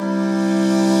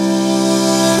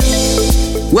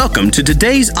Welcome to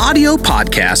today's audio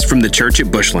podcast from the Church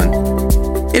at Bushland.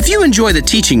 If you enjoy the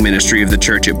teaching ministry of the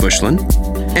Church at Bushland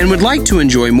and would like to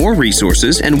enjoy more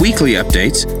resources and weekly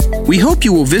updates, we hope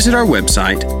you will visit our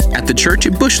website at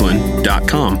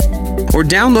thechurchatbushland.com or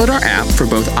download our app for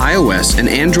both iOS and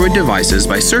Android devices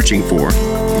by searching for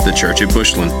The Church at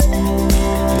Bushland.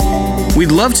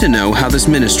 We'd love to know how this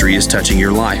ministry is touching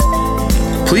your life.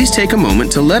 Please take a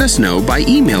moment to let us know by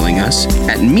emailing us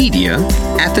at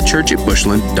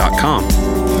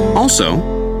media@thechurchatbushland.com.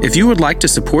 Also, if you would like to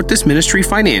support this ministry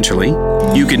financially,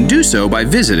 you can do so by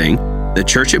visiting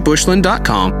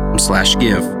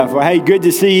thechurchatbushland.com/give. Well, hey, good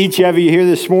to see each of you here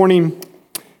this morning.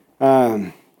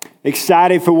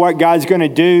 Excited for what God's going to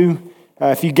do.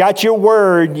 If you got your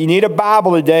word, you need a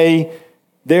Bible today.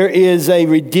 There is a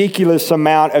ridiculous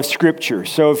amount of Scripture.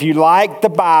 So if you like the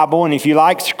Bible and if you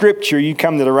like Scripture, you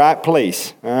come to the right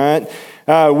place. All right.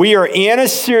 We are in a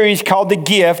series called The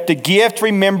Gift. The gift,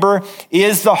 remember,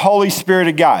 is the Holy Spirit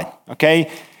of God.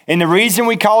 Okay? And the reason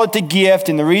we call it the gift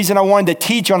and the reason I wanted to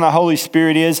teach on the Holy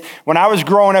Spirit is when I was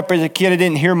growing up as a kid, I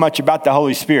didn't hear much about the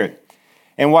Holy Spirit.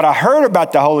 And what I heard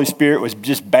about the Holy Spirit was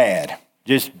just bad.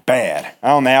 Just bad. I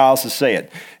don't know how else to say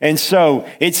it. And so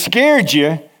it scared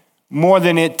you more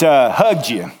than it hugged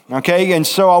you, okay? And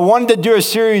so I wanted to do a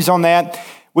series on that.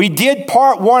 We did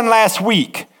part one last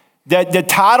week. The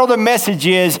title of the message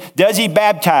is, Does He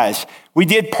Baptize? We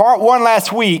did part one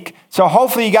last week, so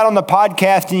hopefully you got on the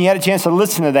podcast and you had a chance to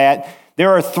listen to that.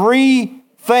 There are three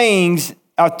patterns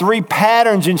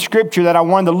in Scripture that I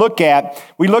wanted to look at.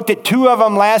 We looked at two of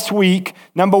them last week.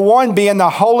 Number one being the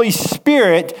Holy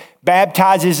Spirit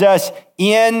baptizes us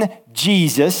in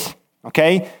Jesus,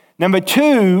 okay? Number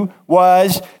two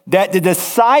was that the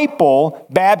disciple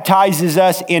baptizes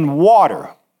us in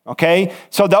water, okay?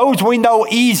 So those we know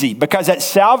easy because that's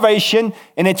salvation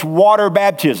and it's water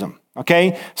baptism,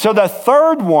 okay? So the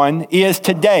third one is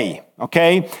today,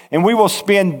 okay? And we will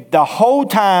spend the whole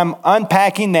time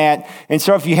unpacking that. And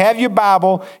so if you have your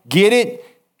Bible, get it,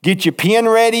 get your pen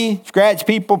ready, scratch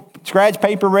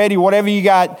paper ready, whatever you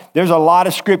got. There's a lot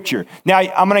of Scripture. Now,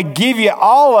 I'm going to give you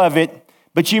all of it,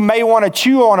 but you may want to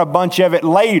chew on a bunch of it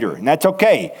later, and that's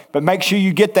okay. But make sure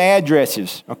you get the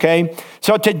addresses, okay?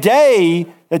 So today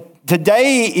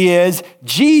is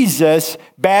Jesus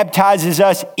baptizes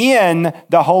us in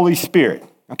the Holy Spirit,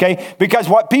 okay? Because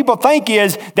what people think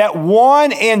is that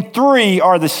 1 and 3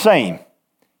 are the same.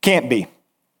 Can't be.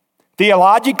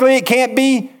 Theologically, it can't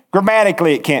be.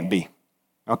 Grammatically, it can't be,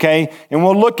 okay? And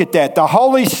we'll look at that. The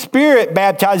Holy Spirit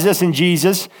baptizes us in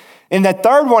Jesus. And the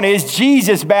third one is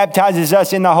Jesus baptizes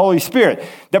us in the Holy Spirit.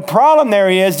 The problem there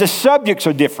is the subjects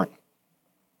are different.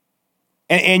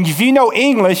 And if you know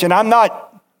English, and I'm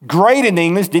not great in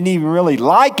English, didn't even really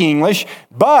like English,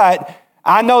 but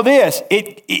I know this,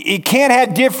 it can't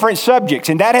have different subjects,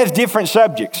 and that has different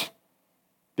subjects.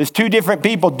 There's two different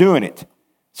people doing it,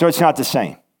 so it's not the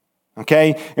same,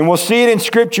 okay? And we'll see it in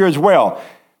Scripture as well.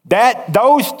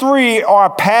 Those three are a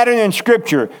pattern in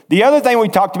Scripture. The other thing we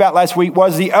talked about last week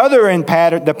was the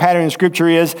pattern in Scripture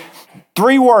is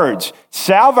three words: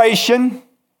 salvation,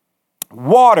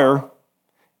 water,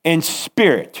 and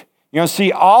spirit. You're going to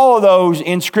see all of those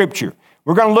in Scripture.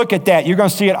 We're going to look at that. You're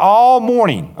going to see it all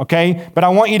morning, okay? But I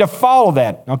want you to follow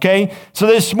that, okay? So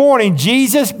this morning,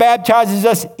 Jesus baptizes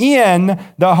us in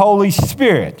the Holy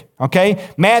Spirit, okay?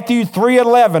 Matthew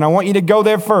 3:11. I want you to go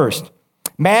there first.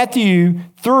 Matthew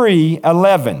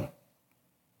 3:11.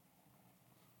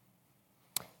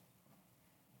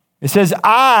 It says,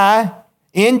 I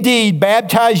indeed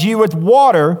baptize you with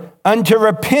water unto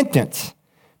repentance,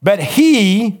 but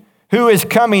he who is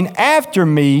coming after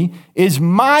me is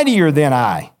mightier than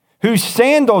I, whose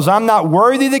sandals I'm not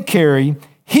worthy to carry.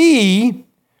 He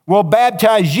will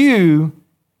baptize you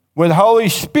with Holy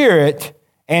Spirit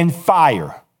and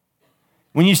fire.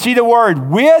 When you see the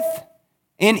word with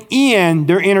and in,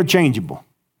 they're interchangeable,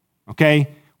 okay?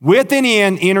 With and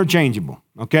in, interchangeable,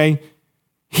 okay?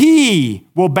 He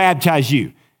will baptize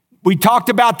you. We talked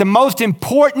about the most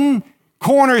important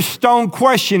cornerstone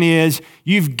question is,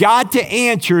 you've got to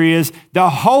answer is, the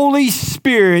Holy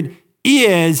Spirit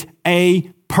is a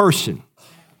person.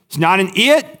 It's not an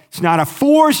it, it's not a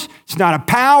force, it's not a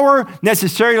power,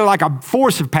 necessarily like a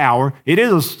force of power. It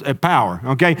is a power,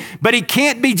 okay? But it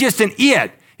can't be just an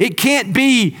it. It can't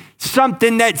be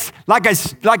something that's like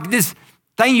this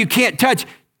thing you can't touch.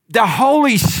 The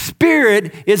Holy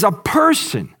Spirit is a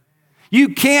person. You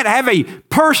can't have a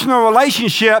personal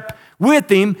relationship with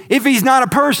Him if He's not a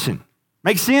person.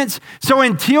 Make sense? So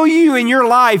until you in your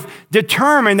life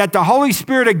determine that the Holy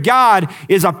Spirit of God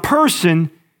is a person,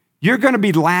 you're going to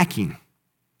be lacking.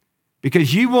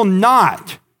 Because you will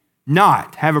not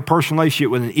not have a personal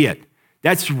relationship with an it.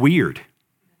 That's weird.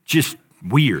 Just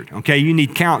weird, okay? You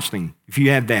need counseling if you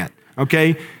have that,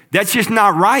 okay? That's just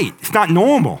not right. It's not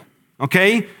normal,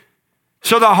 okay?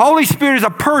 So the Holy Spirit is a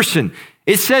person.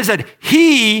 It says that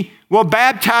he will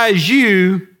baptize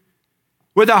you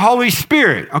with the Holy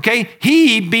Spirit, okay?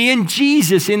 He being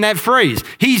Jesus in that phrase.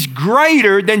 He's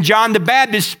greater than John the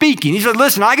Baptist speaking. He said,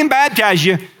 listen, I can baptize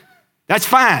you. That's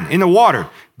fine in the water.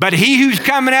 But he who's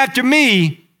coming after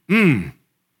me,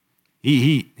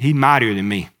 he's mightier than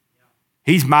me.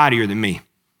 He's mightier than me.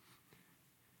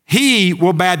 He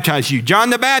will baptize you. John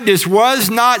the Baptist was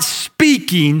not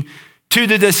speaking to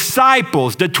the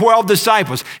disciples, the 12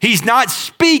 disciples. He's not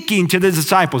speaking to the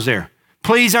disciples there.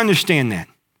 Please understand that.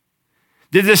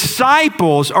 The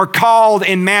disciples are called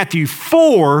in Matthew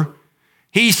 4.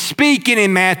 He's speaking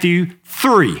in Matthew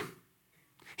 3.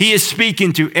 He is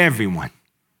speaking to everyone.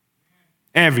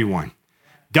 Everyone.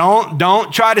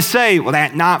 Don't try to say, well,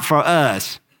 that's not for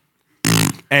us.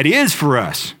 That is for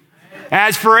us.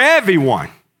 That's for everyone.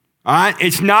 All right?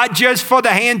 It's not just for the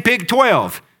handpicked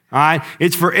 12. All right?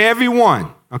 It's for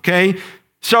everyone. Okay?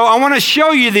 So I want to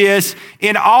show you this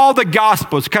in all the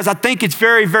Gospels because I think it's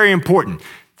very, very important.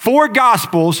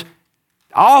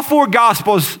 All 4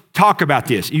 Gospels talk about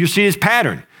this. You see this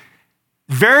pattern.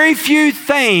 Very few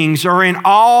things are in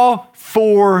all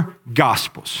 4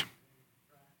 Gospels.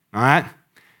 All right?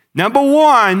 Number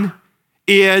 1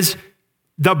 is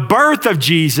the birth of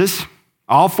Jesus,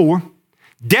 all 4.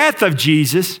 Death of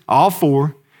Jesus, all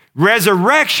 4.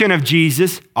 Resurrection of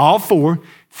Jesus, all 4.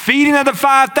 Feeding of the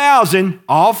 5,000,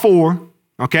 all 4.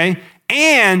 Okay?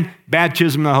 And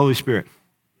baptism of the Holy Spirit.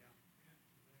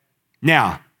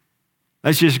 Now,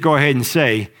 let's just go ahead and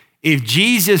say, if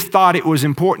Jesus thought it was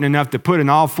important enough to put in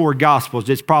all 4 Gospels,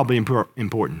 it's probably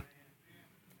important.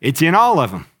 It's in all of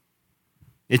them.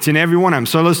 It's in every one of them.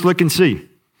 So let's look and see.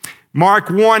 Mark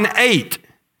 1:8.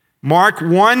 Mark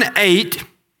 1:8.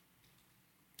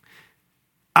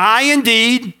 I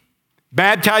indeed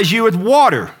baptize you with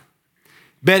water,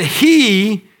 but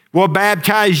he will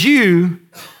baptize you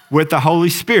with the Holy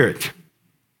Spirit.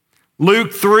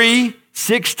 Luke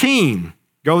 3:16.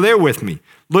 Go there with me.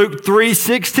 Luke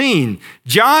 3:16.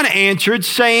 John answered,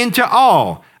 saying to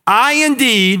all, I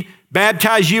indeed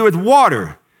baptize you with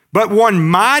water, but one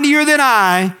mightier than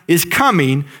I is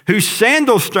coming, whose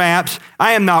sandal straps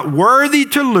I am not worthy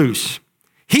to loose.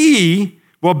 He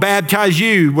will baptize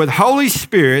you with Holy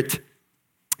Spirit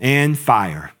and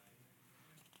fire.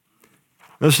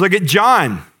 Let's look at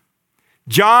John.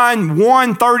 John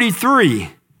 1:33.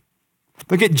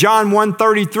 Look at John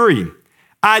 1:33.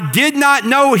 I did not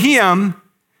know him,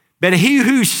 but he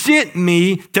who sent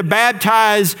me to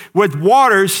baptize with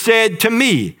water said to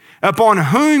me, upon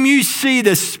whom you see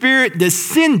the Spirit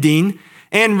descending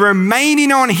and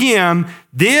remaining on him,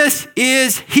 this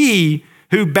is he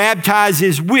who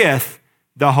baptizes with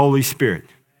the Holy Spirit.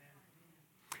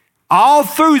 All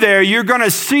through there, you're going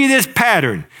to see this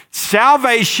pattern.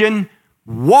 Salvation,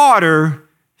 water,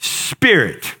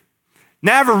 Spirit.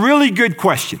 Now I have a really good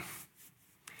question.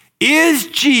 Is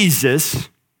Jesus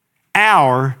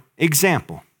our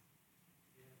example?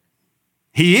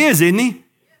 He is, isn't he?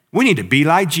 We need to be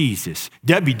like Jesus.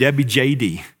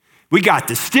 WWJD. We got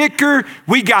the sticker.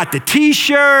 We got the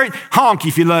t-shirt. Honk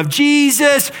if you love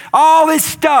Jesus. All this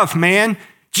stuff, man.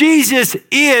 Jesus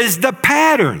is the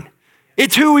pattern.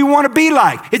 It's who we want to be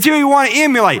like. It's who we want to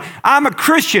emulate. I'm a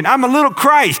Christian. I'm a little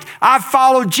Christ. I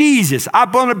follow Jesus. I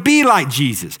want to be like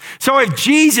Jesus. So if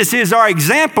Jesus is our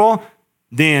example,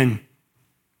 then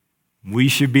we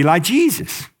should be like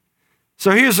Jesus.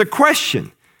 So here's a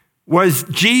question.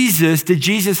 Did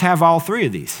Jesus have all 3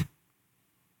 of these?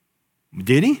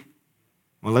 Did he?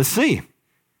 Well, let's see.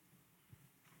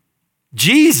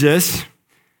 Jesus,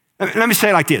 let me say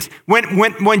it like this.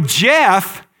 When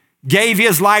Jeff gave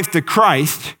his life to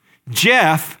Christ,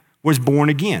 Jeff was born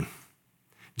again.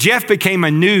 Jeff became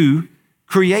a new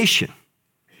creation.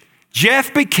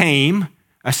 Jeff became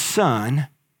a son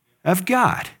of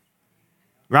God,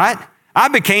 right? I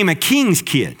became a king's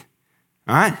kid,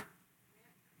 all right?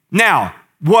 Now,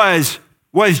 was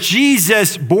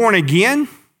Jesus born again?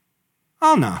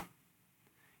 Oh, no.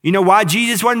 You know why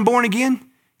Jesus wasn't born again?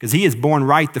 Because he is born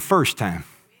right the first time.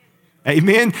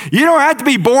 Amen? You don't have to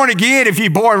be born again if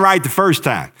you're born right the first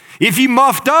time. If you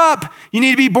muffed up, you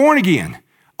need to be born again.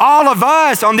 All of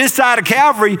us on this side of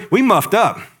Calvary, we muffed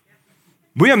up.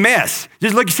 We're a mess.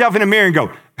 Just look yourself in the mirror and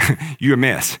go, you're a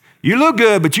mess. You look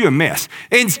good, but you're a mess.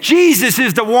 And Jesus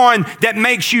is the one that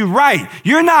makes you right.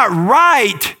 You're not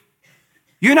right.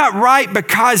 You're not right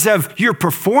because of your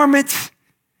performance.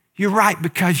 You're right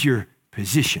because you're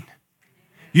positioned.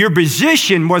 Your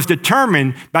position was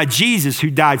determined by Jesus who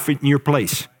died in your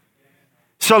place.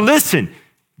 So listen,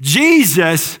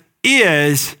 Jesus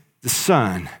is the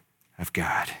Son of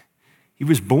God. He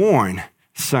was born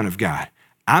Son of God.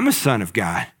 I'm a son of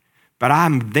God, but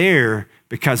I'm there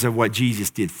because of what Jesus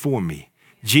did for me.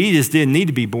 Jesus didn't need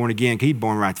to be born again because he was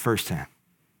born right the first time.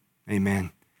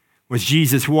 Amen. Was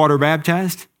Jesus water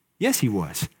baptized? Yes, he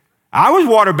was. I was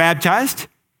water baptized.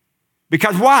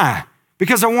 Because why?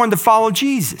 Because I wanted to follow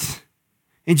Jesus.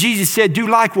 And Jesus said, do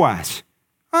likewise.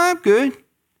 I'm good.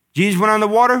 Jesus went under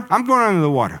the water. I'm going under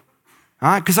the water. All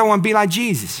right, because I want to be like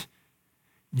Jesus.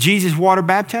 Jesus water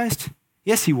baptized?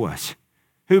 Yes, he was.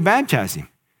 Who baptized him?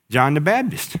 John the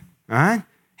Baptist. All right?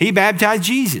 He baptized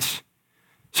Jesus.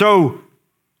 So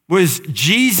was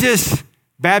Jesus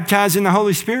baptized in the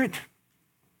Holy Spirit?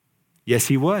 Yes,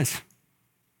 he was.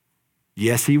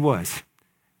 Yes, he was.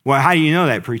 Well, how do you know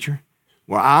that, preacher?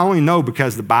 Well, I only know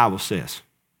because the Bible says.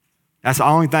 That's the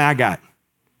only thing I got.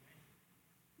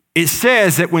 It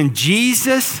says that when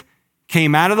Jesus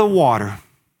came out of the water,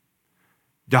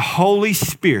 the Holy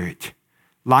Spirit,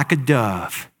 like a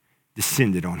dove,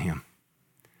 descended on him.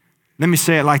 Let me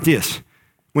say it like this.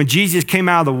 When Jesus came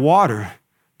out of the water,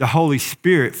 the Holy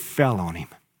Spirit fell on him.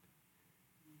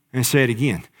 And say it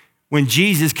again. When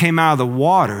Jesus came out of the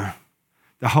water,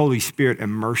 the Holy Spirit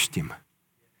immersed him,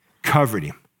 covered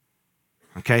him.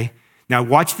 Okay? Now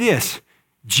watch this.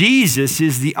 Jesus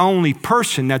is the only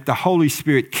person that the Holy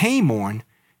Spirit came on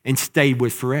and stayed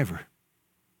with forever.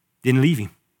 Didn't leave him.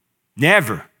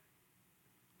 Never.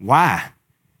 Why?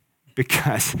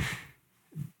 Because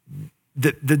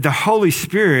the Holy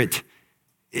Spirit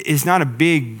is not a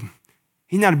big,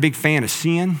 he's not a big fan of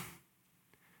sin.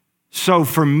 So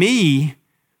for me,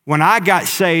 when I got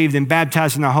saved and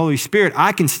baptized in the Holy Spirit,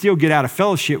 I can still get out of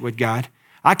fellowship with God.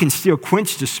 I can still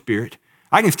quench the Spirit.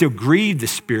 I can still grieve the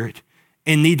Spirit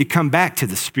and need to come back to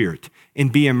the Spirit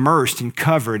and be immersed and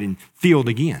covered and filled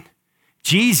again.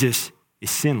 Jesus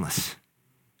is sinless,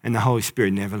 and the Holy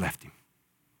Spirit never left him.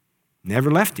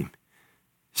 Never left him.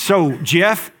 So,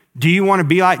 Jeff, do you want to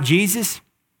be like Jesus?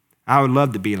 I would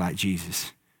love to be like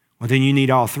Jesus. Well, then you need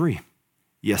all three.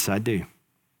 Yes, I do.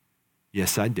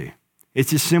 Yes, I do.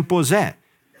 It's as simple as that.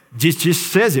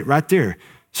 Just says it right there.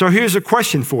 So here's a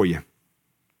question for you.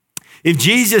 If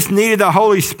Jesus needed the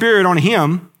Holy Spirit on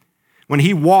him when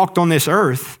he walked on this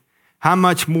earth, how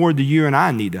much more do you and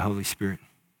I need the Holy Spirit?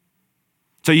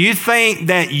 So you think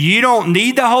that you don't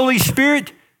need the Holy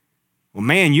Spirit? Well,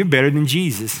 man, you're better than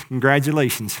Jesus.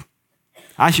 Congratulations.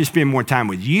 I should spend more time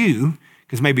with you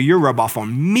because maybe you're rub off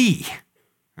on me.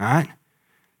 All right?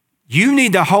 You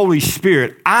need the Holy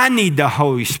Spirit. I need the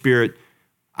Holy Spirit.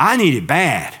 I need it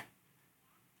bad.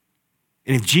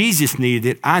 And if Jesus needed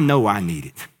it, I know I need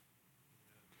it.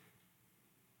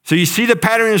 So you see the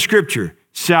pattern in Scripture.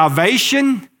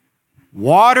 Salvation,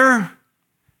 water,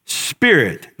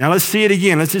 Spirit. Now let's see it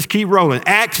again. Let's just keep rolling.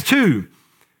 Acts 2.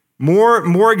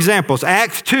 More examples.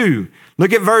 Acts 2.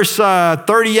 Look at verse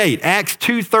 38. Acts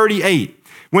 2:38.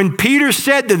 When Peter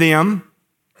said to them,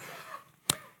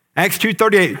 Acts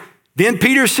 2:38, then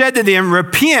Peter said to them,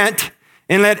 repent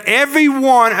and let every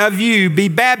one of you be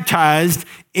baptized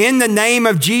in the name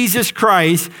of Jesus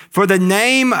Christ, for the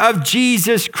name of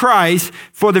Jesus Christ,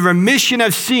 for the remission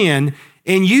of sin,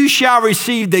 and you shall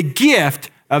receive the gift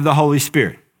of the Holy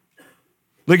Spirit.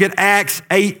 Look at Acts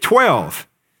 8:12.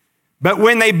 But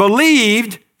when they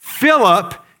believed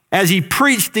Philip as he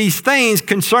preached these things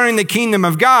concerning the kingdom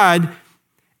of God,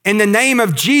 in the name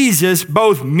of Jesus,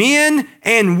 both men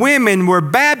and women were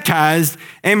baptized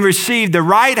and received the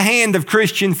right hand of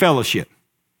Christian fellowship.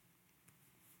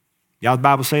 Y'all, the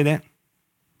Bible say that?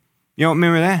 You don't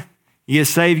remember that? You get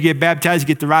saved, you get baptized, you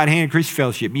get the right hand of Christian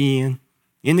fellowship. You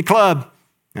in the club.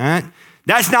 All right?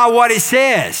 That's not what it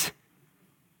says.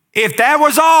 If that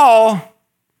was all,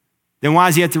 then why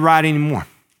does he have to write anymore?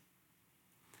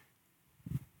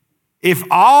 If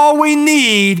all we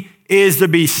need is to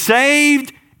be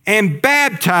saved and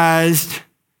baptized,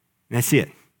 that's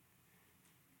it.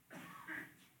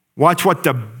 Watch what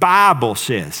the Bible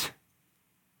says.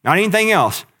 Not anything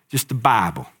else, just the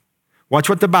Bible. Watch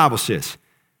what the Bible says.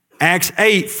 Acts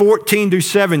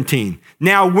 8:14-17.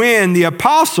 Now when the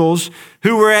apostles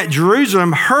who were at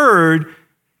Jerusalem heard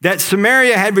that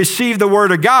Samaria had received the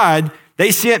word of God, they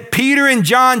sent Peter and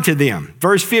John to them.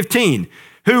 Verse 15.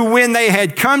 Who, when they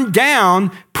had come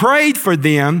down, prayed for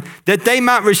them that they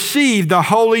might receive the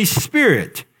Holy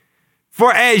Spirit.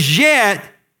 For as yet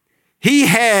he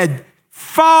had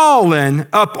fallen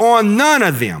upon none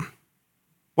of them.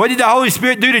 What did the Holy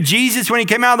Spirit do to Jesus when he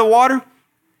came out of the water?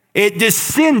 It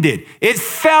descended. It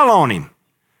fell on him.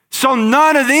 So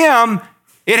none of them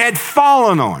it had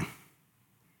fallen on.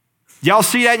 Y'all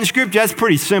see that in Scripture? That's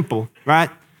pretty simple, right?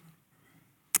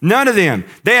 None of them.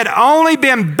 They had only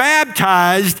been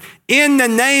baptized in the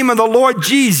name of the Lord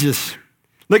Jesus.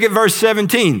 Look at verse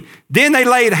 17. Then they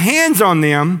laid hands on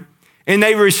them and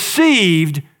they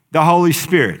received the Holy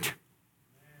Spirit.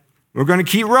 We're going to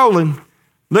keep rolling.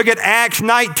 Look at Acts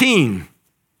 19.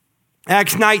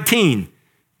 Acts 19.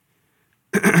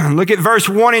 Look at verse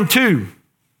 1 and 2.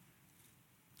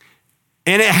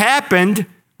 And it happened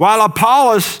while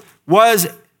Apollos was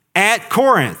at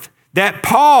Corinth, that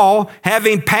Paul,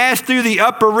 having passed through the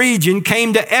upper region,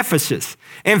 came to Ephesus.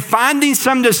 And finding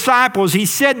some disciples, he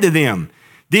said to them,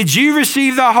 did you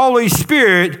receive the Holy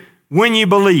Spirit when you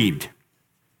believed?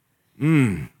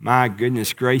 My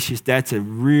goodness gracious, that's a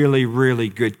really, really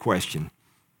good question.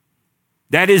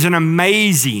 That is an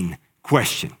amazing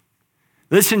question.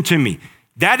 Listen to me.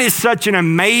 That is such an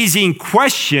amazing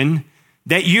question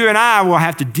that you and I will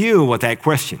have to deal with that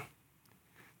question.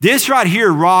 This right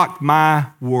here rocked my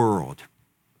world.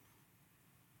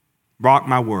 Rocked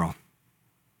my world.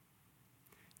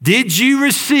 Did you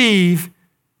receive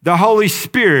the Holy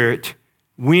Spirit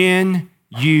when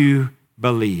you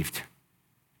believed?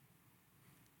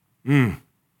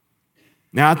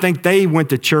 Now, I think they went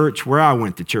to church where I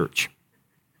went to church.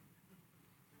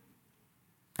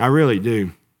 I really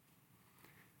do.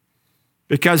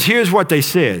 Because here's what they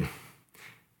said.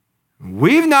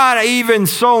 We've not even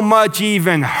so much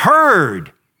even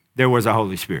heard there was a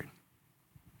Holy Spirit.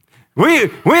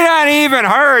 We not even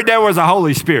heard there was a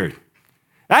Holy Spirit.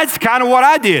 That's kind of what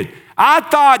I did. I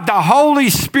thought the Holy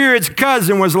Spirit's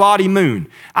cousin was Lottie Moon.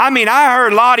 I mean, I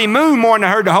heard Lottie Moon more than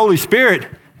I heard the Holy Spirit.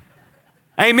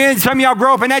 Amen. Some of y'all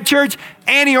grow up in that church.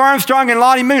 Annie Armstrong and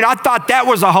Lottie Moon. I thought that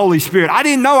was the Holy Spirit. I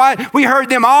didn't know. We heard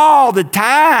them all the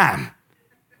time.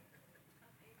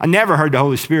 I never heard the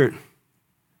Holy Spirit.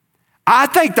 I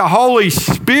think the Holy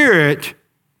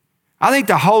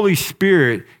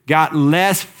Spirit got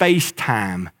less face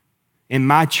time in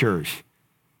my church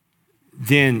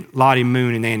than Lottie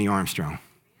Moon and Annie Armstrong.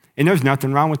 And there's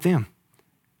nothing wrong with them.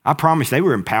 I promise they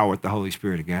were empowered with the Holy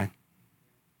Spirit of God.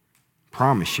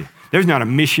 Promise you. There's not a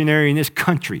missionary in this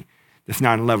country that's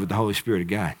not in love with the Holy Spirit of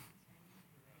God.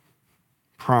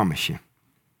 Promise you.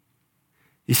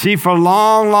 You see, for a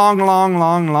long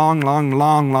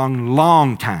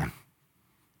time,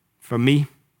 for me,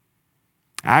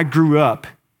 I grew up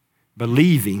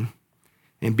believing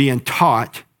and being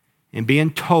taught and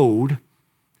being told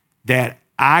that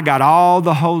I got all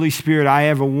the Holy Spirit I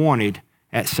ever wanted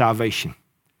at salvation.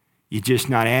 You're just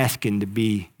not asking to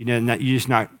be, you're just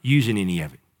not using any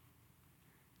of it.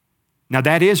 Now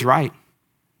that is right,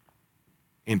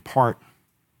 in part,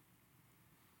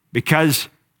 because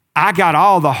I got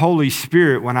all the Holy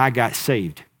Spirit when I got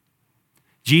saved.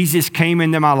 Jesus came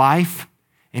into my life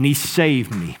and he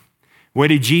saved me. Where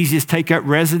did Jesus take up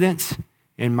residence?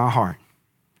 In my heart.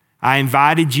 I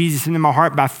invited Jesus into my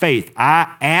heart by faith.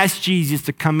 I asked Jesus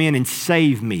to come in and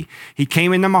save me. He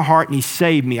came into my heart and he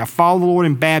saved me. I followed the Lord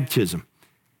in baptism.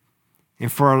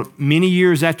 And for many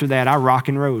years after that, I rock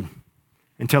and rolled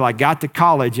until I got to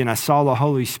college and I saw the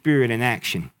Holy Spirit in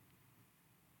action.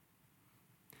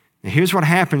 Now here's what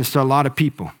happens to a lot of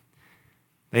people.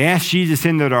 They ask Jesus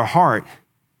into their heart,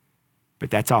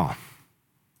 but that's all.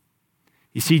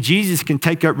 You see, Jesus can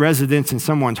take up residence in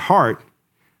someone's heart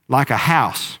like a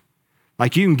house.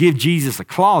 Like you can give Jesus a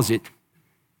closet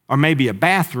or maybe a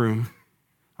bathroom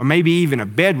or maybe even a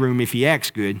bedroom if he acts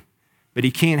good, but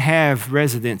he can't have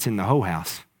residence in the whole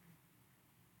house.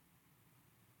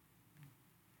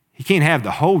 He can't have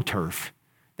the whole turf.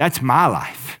 That's my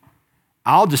life.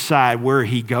 I'll decide where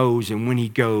he goes and when he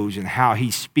goes and how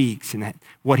he speaks and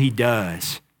what he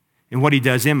does and what he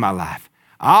does in my life.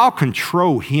 I'll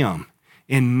control him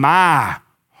in my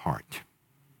heart.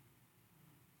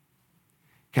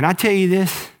 Can I tell you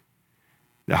this?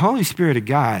 The Holy Spirit of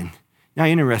God, not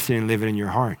interested in living in your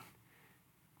heart.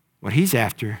 What he's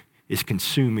after is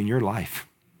consuming your life.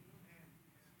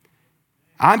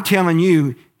 I'm telling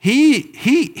you,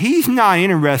 he's not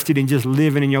interested in just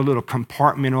living in your little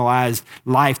compartmentalized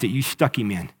life that you stuck him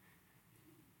in.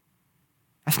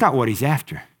 That's not what he's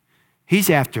after. He's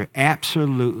after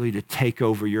absolutely to take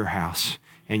over your house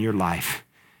and your life.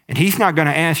 And he's not going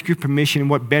to ask your permission in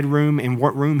what bedroom and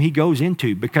what room he goes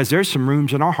into, because there's some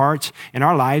rooms in our hearts and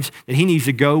our lives that he needs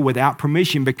to go without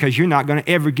permission, because you're not going to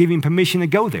ever give him permission to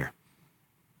go there.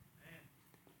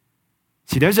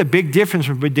 See, there's a big difference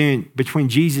between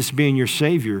Jesus being your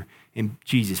Savior and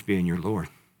Jesus being your Lord.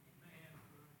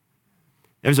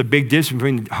 There's a big difference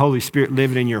between the Holy Spirit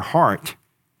living in your heart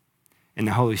and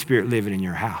the Holy Spirit living in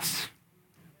your house.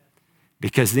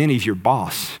 Because then he's your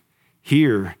boss.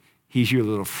 Here, he's your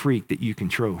little freak that you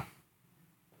control.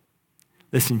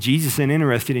 Listen, Jesus isn't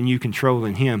interested in you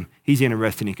controlling him. He's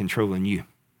interested in controlling you.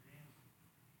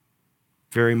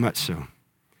 Very much so.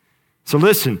 So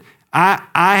listen, I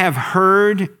have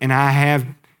heard and I have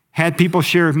had people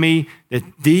share with me that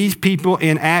these people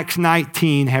in Acts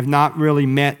 19 have not really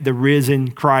met the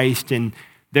risen Christ, and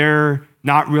they're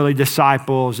not really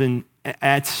disciples, and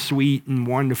that's sweet and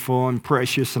wonderful and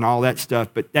precious and all that stuff,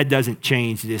 but that doesn't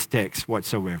change this text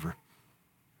whatsoever.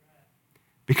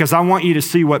 Because I want you to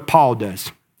see what Paul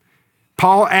does.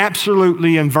 Paul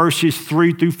absolutely in verses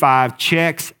 3 through 5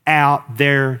 checks out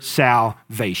their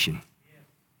salvation.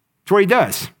 That's what he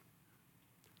does.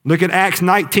 Look at Acts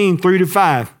 19, 3 to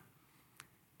 5.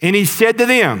 And he said to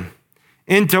them,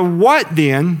 into what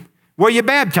then were you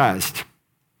baptized?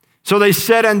 So they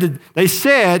said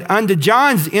into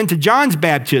John's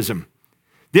baptism.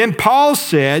 Then Paul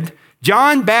said,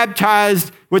 John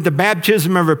baptized with the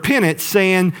baptism of repentance,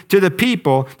 saying to the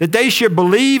people that they should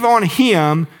believe on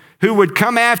him who would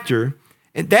come after,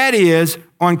 and that is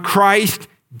on Christ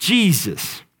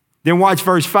Jesus. Then watch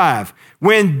verse 5.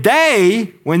 When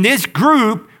these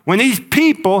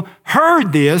people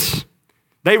heard this,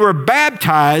 they were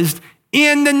baptized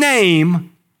in the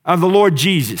name of the Lord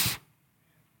Jesus.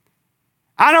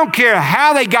 I don't care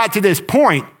how they got to this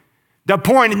point. The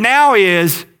point now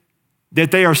is that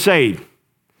they are saved.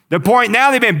 The point now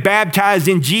they've been baptized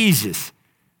in Jesus.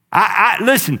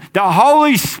 Listen, the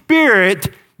Holy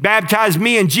Spirit baptized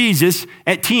me in Jesus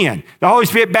at 10. The Holy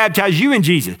Spirit baptized you in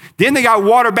Jesus. Then they got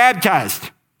water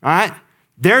baptized. All right?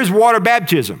 There's water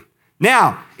baptism.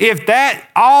 Now, if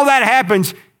all that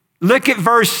happens, look at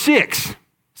verse 6.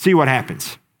 See what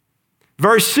happens.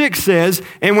 Verse 6 says,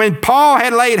 and when Paul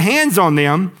had laid hands on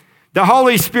them, the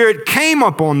Holy Spirit came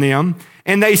upon them,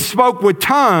 and they spoke with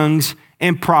tongues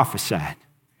and prophesied.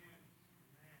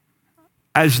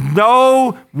 There's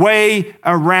no way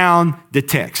around the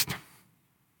text.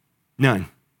 None.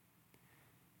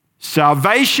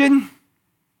 Salvation,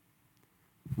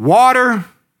 water,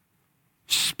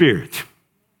 Spirit.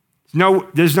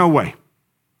 There's no way.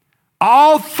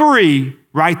 All three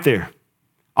right there.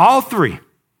 All three.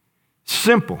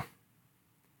 Simple.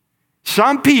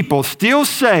 Some people still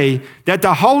say that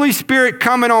the Holy Spirit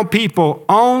coming on people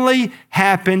only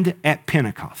happened at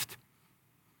Pentecost.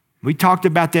 We talked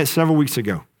about that several weeks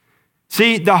ago.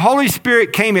 See, the Holy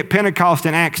Spirit came at Pentecost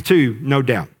in Acts 2, no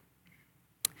doubt.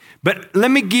 But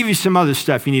let me give you some other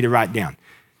stuff you need to write down.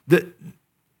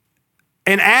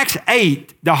 In Acts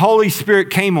 8, the Holy Spirit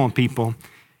came on people.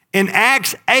 In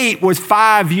Acts 8 was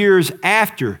 5 years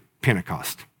after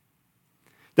Pentecost.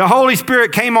 The Holy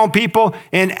Spirit came on people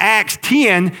in Acts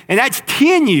 10, and that's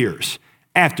 10 years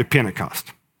after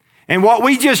Pentecost. And what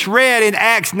we just read in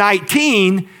Acts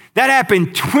 19, that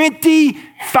happened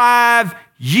 25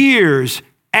 years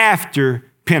after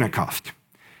Pentecost.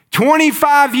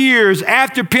 25 years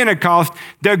after Pentecost,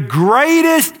 the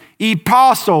greatest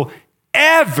apostle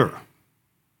ever,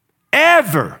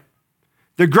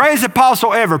 the greatest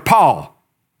apostle ever, Paul,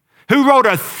 who wrote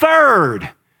a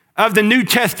third of the New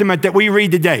Testament that we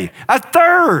read today. A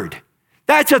third.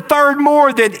 That's a third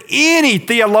more than any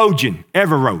theologian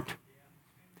ever wrote.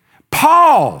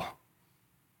 Paul.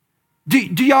 Do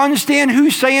y'all understand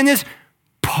who's saying this?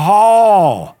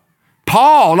 Paul.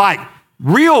 Paul, like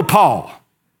real Paul.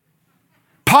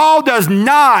 Paul does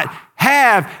not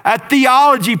have a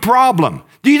theology problem.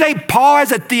 Do you think Paul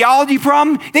has a theology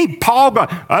problem? You think Paul goes,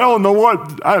 I don't know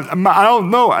what, I don't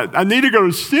know. I need to go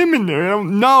to seminary. I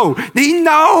don't know. He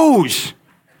knows.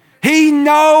 He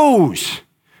knows.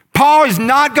 Paul is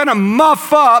not going to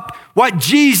muff up what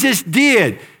Jesus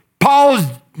did. Paul's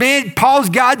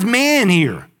God's man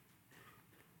here.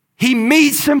 He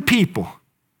meets some people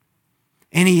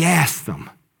and he asks them,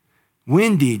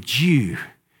 when did you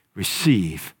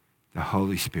receive the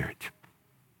Holy Spirit?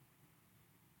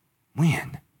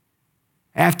 When?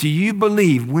 After you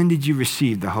believed, when did you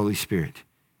receive the Holy Spirit?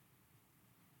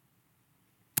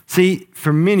 See,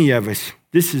 for many of us,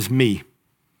 this is me,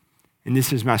 and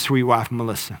this is my sweet wife,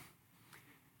 Melissa.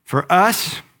 For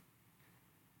us,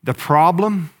 the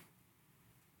problem,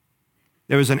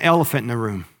 there was an elephant in the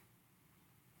room.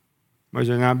 Was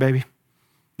there not, baby?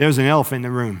 There was an elephant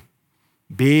in the room.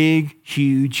 Big,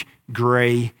 huge,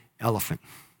 gray elephant.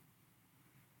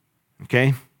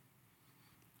 Okay?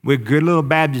 We're good little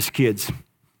Baptist kids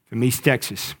from East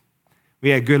Texas. We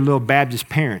had good little Baptist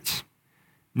parents.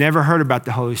 Never heard about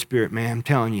the Holy Spirit, man. I'm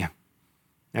telling you.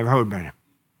 Never heard about it.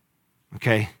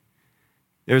 Okay?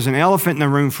 There's an elephant in the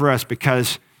room for us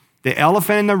because the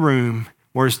elephant in the room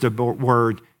was the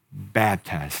word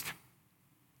baptized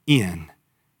in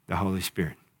the Holy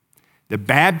Spirit. The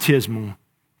baptismal,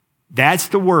 that's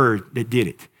the word that did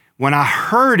it. When I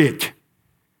heard it,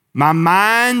 my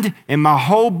mind and my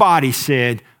whole body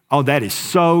said, oh, that is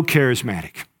so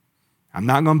charismatic. I'm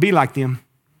not going to be like them.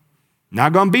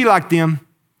 Not going to be like them.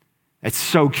 That's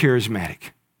so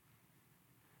charismatic.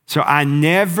 So I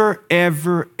never,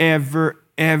 ever, ever,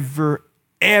 ever,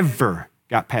 ever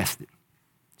got past it.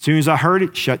 As soon as I heard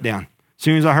it, shut down. As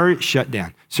soon as I heard it, shut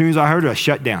down. As soon as I heard it, I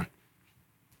shut down.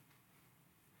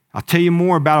 I'll tell you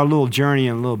more about a little journey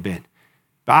in a little bit.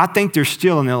 But I think there's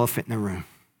still an elephant in the room.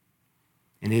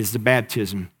 And it is the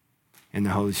baptism in the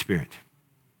Holy Spirit.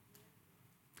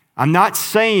 I'm not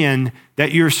saying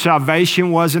that your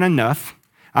salvation wasn't enough.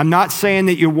 I'm not saying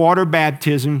that your water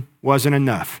baptism wasn't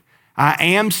enough. I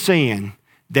am saying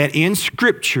that in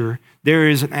Scripture, there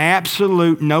is an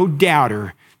absolute no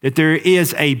doubter that there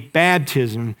is a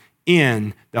baptism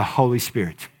in the Holy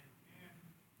Spirit.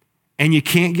 And you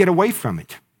can't get away from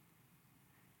it.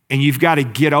 And you've got to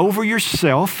get over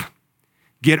yourself,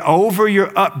 get over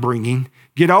your upbringing,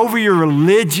 get over your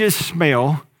religious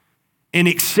smell, and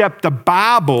accept the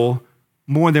Bible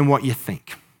more than what you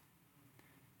think.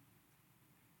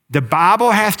 The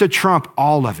Bible has to trump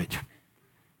all of it.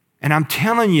 And I'm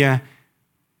telling you,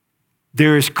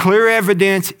 there is clear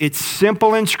evidence, it's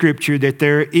simple in Scripture, that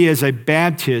there is a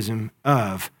baptism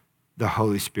of the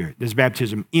Holy Spirit. There's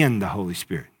baptism in the Holy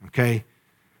Spirit, okay?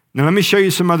 Now let me show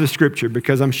you some other Scripture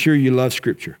because I'm sure you love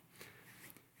Scripture.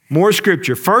 More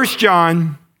Scripture. 1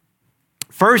 John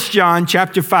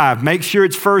chapter 5. Make sure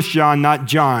it's 1 John, not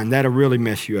John. That'll really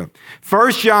mess you up.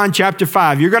 1 John chapter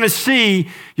 5. You're going to see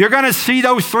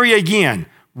those three again.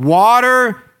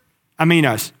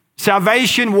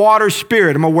 Salvation, water,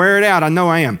 Spirit. I'm going to wear it out. I know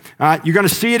I am. All right, you're going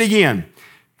to see it again.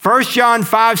 1 John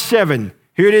 5:7.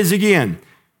 Here it is again.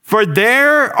 For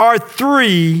there are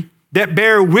three that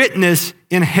bear witness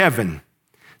in heaven: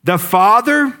 the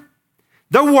Father,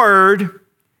 the Word,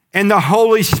 and the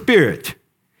Holy Spirit.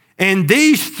 And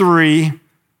these three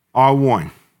are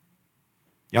one.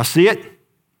 Y'all see it?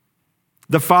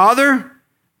 The Father,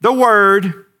 the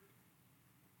Word,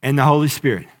 and the Holy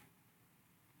Spirit.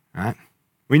 All right?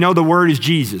 We know the Word is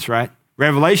Jesus, right?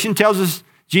 Revelation tells us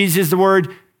Jesus is the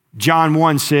Word. John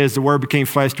 1 says the Word became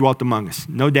flesh, dwelt among us.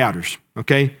 No doubters,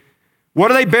 okay? What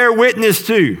do they bear witness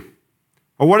to?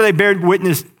 Or what do they bear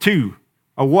witness to?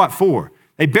 Or what for?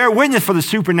 They bear witness for the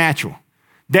supernatural.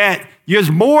 That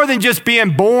there's more than just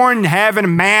being born,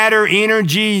 having matter,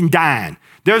 energy, and dying.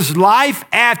 There's life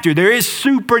after. There is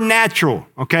supernatural,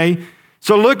 okay?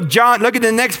 So look at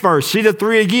the next verse. See the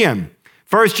three again.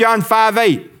 1 John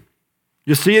 5:8.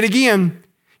 You'll see it again.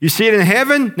 You see it in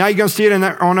heaven, now you're going to see it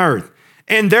on earth.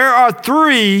 And there are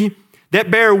three that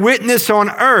bear witness on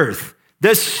earth: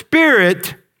 the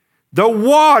Spirit, the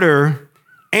water,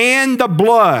 and the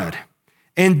blood.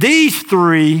 And these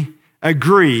three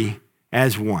agree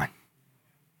as one.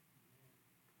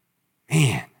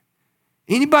 Man,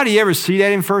 anybody ever see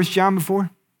that in 1 John before?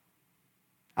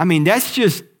 I mean, that's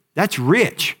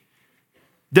rich.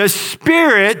 The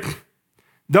Spirit,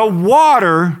 the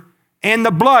water, and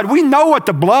the blood. We know what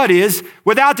the blood is.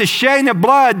 Without the shedding of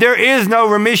blood, there is no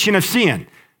remission of sin.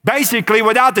 Basically,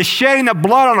 without the shedding of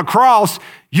blood on the cross,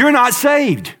 you're not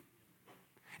saved.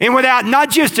 And without not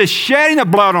just the shedding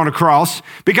of blood on the cross,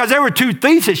 because there were two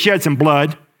thieves that shed some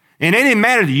blood, and it didn't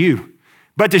matter to you.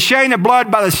 But the shedding of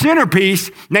blood by the centerpiece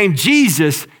named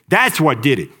Jesus, that's what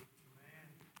did it.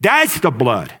 That's the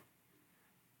blood.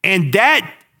 And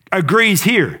that agrees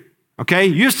here, okay?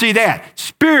 You see that.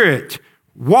 Spirit,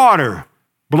 water,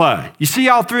 blood. You see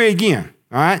all three again,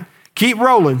 all right? Keep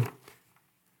rolling.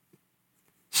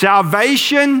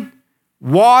 Salvation,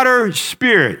 water,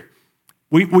 Spirit.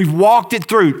 We've walked it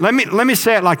through. Let me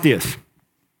say it like this.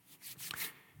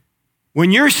 When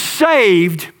you're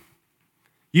saved,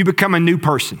 you become a new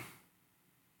person.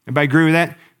 Everybody agree with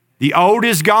that? The old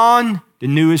is gone, the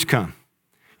new has come.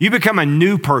 You become a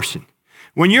new person.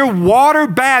 When you're water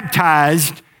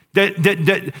baptized,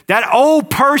 that old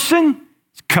person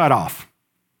is cut off.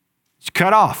 It's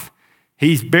cut off.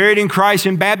 He's buried in Christ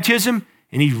in baptism,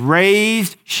 and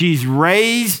she's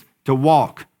raised to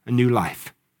walk a new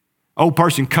life. Old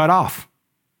person cut off.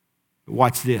 But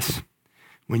watch this.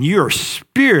 When you are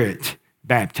Spirit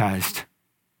baptized,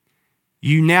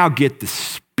 you now get the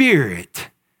Spirit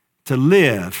to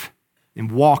live and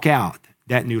walk out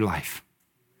that new life.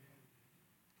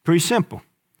 Pretty simple.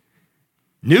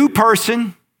 New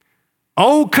person,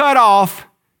 old cut off,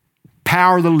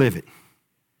 power to live it.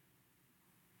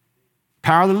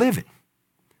 Power to live it.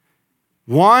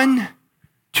 1,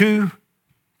 2,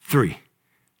 3.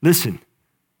 Listen,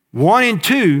 1 and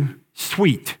 2,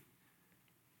 sweet,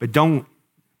 but don't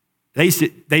They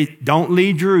said, don't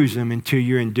leave Jerusalem until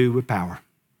you're endued with power.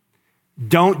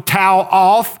 Don't towel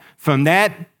off from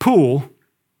that pool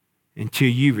until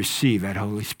you receive that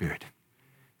Holy Spirit.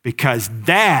 Because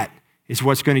that is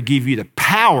what's going to give you the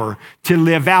power to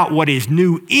live out what is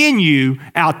new in you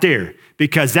out there.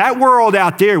 Because that world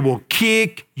out there will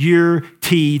kick your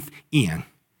teeth in.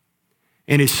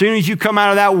 And as soon as you come out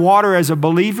of that water as a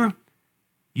believer,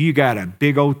 you got a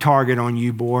big old target on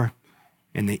you, boy.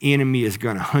 And the enemy is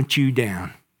going to hunt you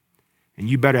down. And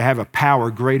you better have a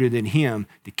power greater than him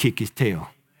to kick his tail.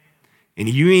 And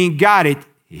you ain't got it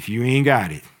if you ain't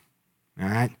got it. All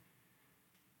right?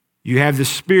 You have the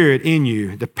Spirit in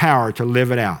you, the power to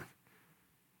live it out.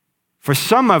 For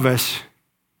some of us,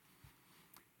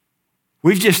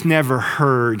 we've just never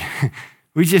heard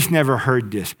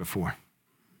this before.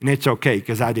 And it's okay,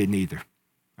 because I didn't either.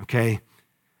 Okay?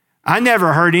 I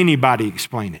never heard anybody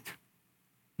explain it.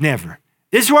 Never.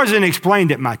 This wasn't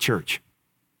explained at my church.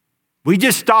 We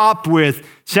just stopped with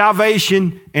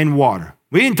salvation and water.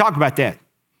 We didn't talk about that.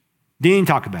 Didn't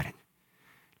talk about it.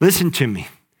 Listen to me.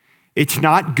 It's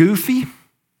not goofy.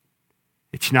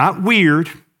 It's not weird.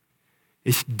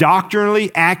 It's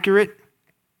doctrinally accurate.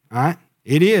 All right?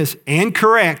 It is, and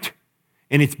correct,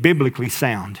 and it's biblically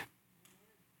sound.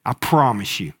 I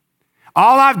promise you.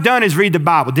 All I've done is read the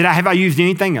Bible. Have I used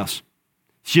anything else?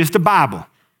 It's just the Bible,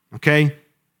 okay?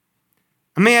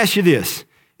 Let me ask you this.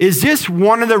 Is this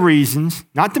one of the reasons,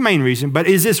 not the main reason, but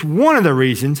is this one of the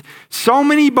reasons so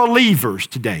many believers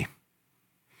today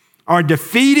are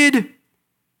defeated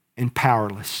and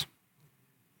powerless?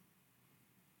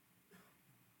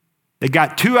 They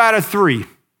got 2 out of 3,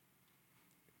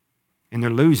 and they're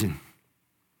losing.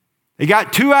 They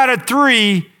got 2 out of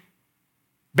 3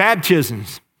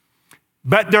 baptisms,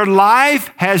 but their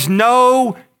life has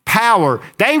no power.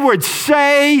 They would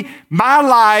say, my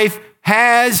life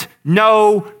has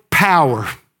no power.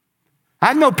 I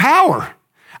have no power.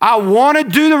 I want to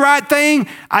do the right thing.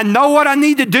 I know what I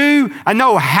need to do. I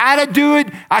know how to do it.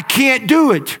 I can't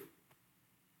do it.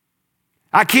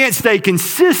 I can't stay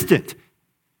consistent.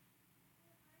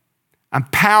 I'm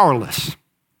powerless.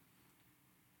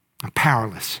 I'm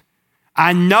powerless.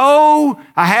 I know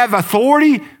I have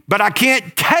authority, but I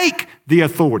can't take the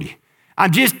authority.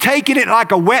 I'm just taking it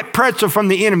like a wet pretzel from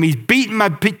the enemy. He's beating my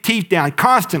teeth down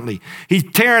constantly. He's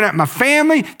tearing up my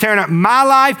family, tearing up my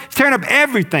life, tearing up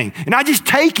everything. And I just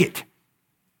take it.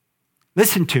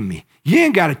 Listen to me. You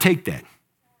ain't got to take that.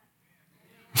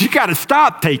 You got to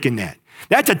stop taking that.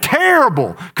 That's a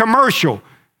terrible commercial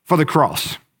for the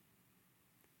cross.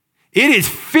 It is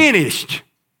finished.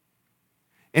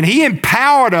 And he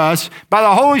empowered us by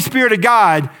the Holy Spirit of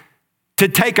God to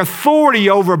take authority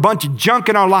over a bunch of junk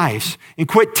in our lives and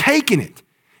quit taking it.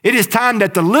 It is time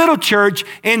that the little church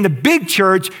and the big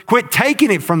church quit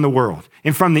taking it from the world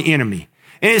and from the enemy.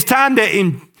 And it's time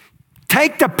to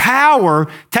take the power,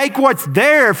 take what's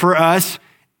there for us,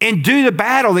 and do the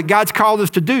battle that God's called us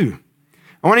to do.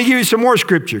 I want to give you some more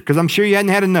scripture because I'm sure you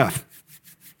hadn't had enough.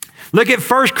 Look at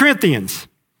 1 Corinthians.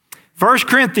 1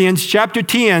 Corinthians chapter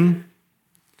 10.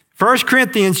 1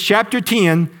 Corinthians chapter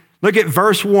 10, look at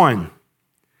verse 1.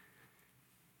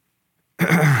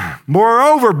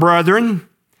 Moreover, brethren,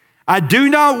 I do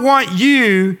not want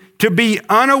you to be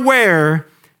unaware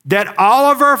that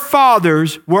all of our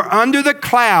fathers were under the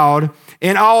cloud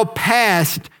and all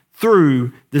passed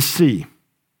through the sea.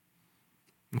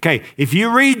 Okay, if you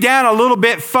read down a little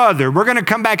bit further, we're going to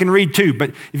come back and read 2,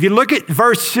 but if you look at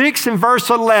verse 6 and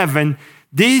verse 11,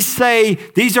 these say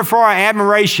these are for our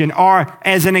admiration or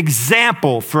as an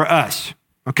example for us.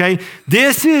 Okay,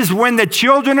 this is when the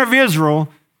children of Israel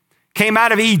came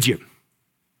out of Egypt.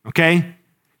 Okay,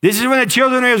 this is when the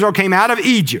children of Israel came out of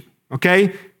Egypt.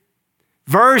 Okay,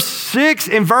 verse 6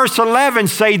 and verse 11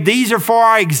 say these are for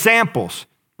our examples.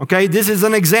 Okay, this is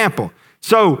an example.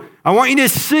 So I want you to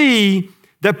see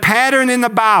the pattern in the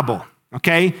Bible.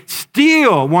 Okay,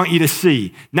 still want you to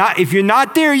see. Now, if you're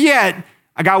not there yet,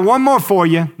 I got one more for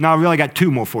you. No, I really got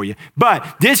 2 more for you.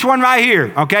 But this one right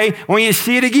here, okay, I want you to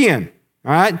see it again.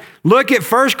 All right, look at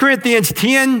 1 Corinthians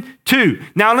 10:2.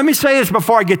 Now, let me say this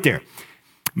before I get there.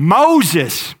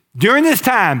 Moses, during this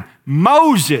time,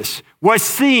 Moses was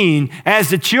seen as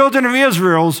the children of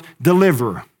Israel's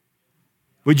deliverer.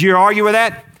 Would you argue with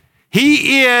that?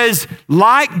 He is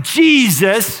like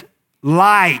Jesus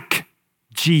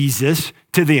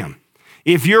to them.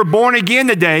 If you're born again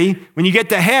today, when you get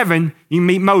to heaven, you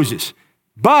meet Moses.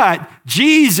 But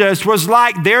Jesus was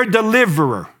like their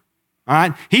deliverer. All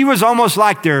right? He was almost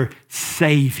like their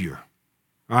savior.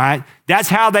 All right? That's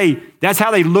how they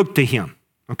looked to him.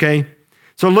 Okay?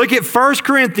 So look at 1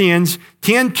 Corinthians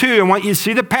 10:2. I want you to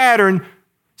see the pattern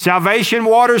Salvation,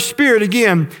 water, Spirit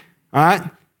again. All right.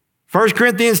 1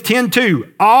 Corinthians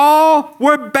 10:2. All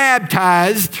were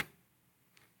baptized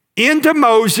into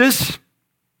Moses,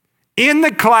 in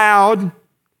the cloud,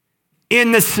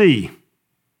 in the sea.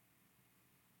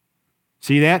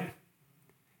 See that?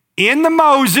 In the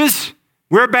Moses,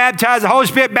 we're baptized. The Holy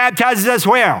Spirit baptizes us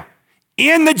where?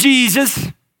 In the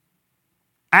Jesus.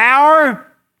 Our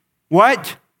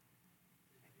what?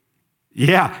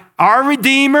 Yeah, our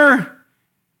Redeemer,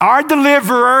 our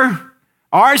Deliverer,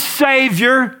 our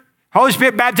Savior. Holy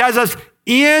Spirit baptizes us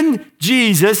in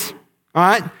Jesus. All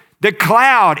right. The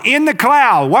cloud, in the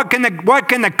cloud. What can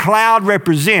the cloud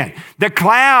represent? The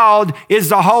cloud is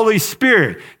the Holy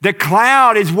Spirit. The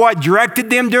cloud is what directed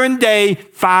them during the day,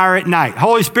 fire at night.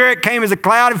 Holy Spirit came as a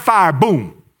cloud and fire,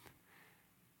 boom.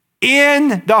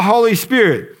 In the Holy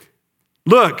Spirit.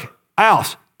 Look,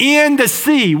 else. In the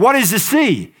sea. What is the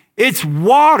sea? It's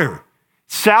water.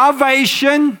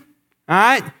 Salvation, all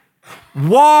right?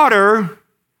 Water,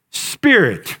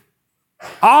 Spirit.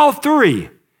 All three.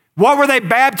 What were they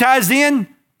baptized in?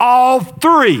 All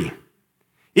three.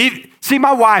 See,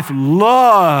 my wife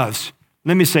loves,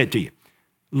 let me say it to you,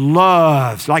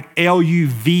 loves, like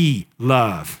L-U-V,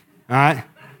 love, all right?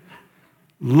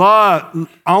 Love,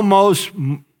 almost,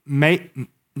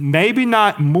 maybe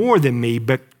not more than me,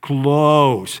 but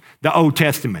close, the Old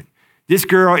Testament. This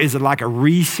girl is like a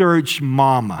research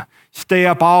mama. Stay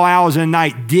up all hours of the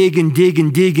night, digging.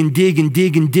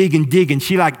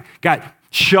 She like got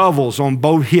shovels on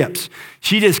both hips.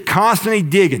 She just constantly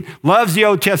digging. Loves the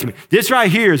Old Testament. This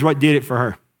right here is what did it for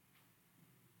her.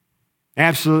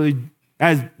 Absolutely,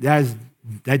 that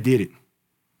did it.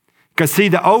 Because see,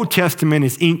 the Old Testament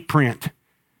is ink print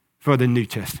for the New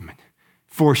Testament.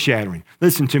 Foreshadowing.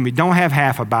 Listen to me. Don't have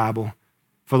half a Bible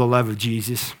for the love of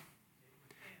Jesus.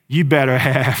 You better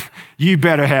have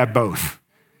both.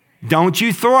 Don't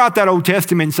you throw out that Old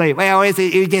Testament and say, well, it's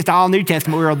against all New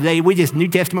Testament world today. We just New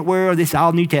Testament world. This is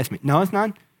all New Testament. No, it's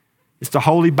not. It's the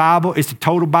Holy Bible. It's the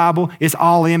total Bible. It's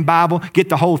all in Bible. Get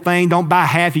the whole thing. Don't buy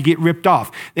half. You get ripped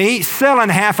off. They ain't selling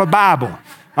half a Bible. All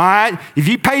right? If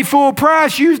you pay full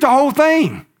price, use the whole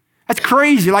thing. That's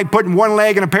crazy, like putting one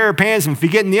leg in a pair of pants and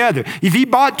forgetting the other. If you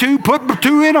bought two, put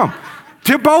two in them.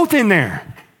 Put both in there.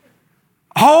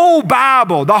 Whole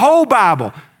Bible, the whole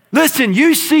Bible. Listen,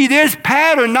 you see this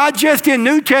pattern not just in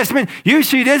New Testament, you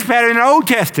see this pattern in the Old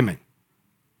Testament.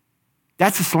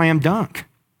 That's a slam dunk.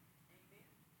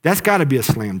 That's got to be a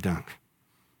slam dunk.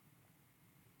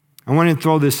 I want to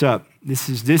throw this up. This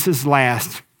is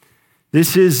last.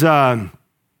 This is the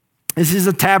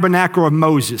tabernacle of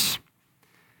Moses.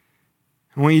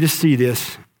 I want you to see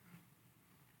this.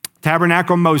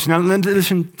 Tabernacle of Moses. Now,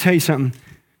 listen, tell you something.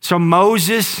 So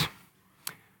Moses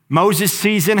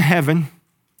sees in heaven,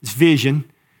 his vision,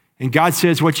 and God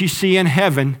says, what you see in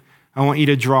heaven, I want you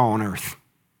to draw on earth.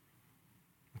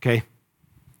 Okay?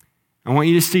 I want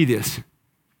you to see this.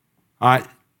 All right?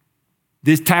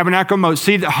 This tabernacle of Moses.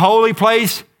 See the holy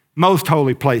place, most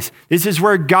holy place. This is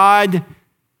where God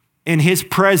and his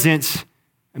presence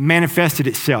manifested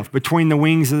itself between the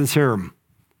wings of the cherubim.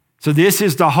 So this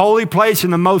is the holy place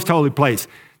and the most holy place.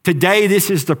 Today,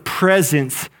 this is the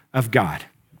presence of God.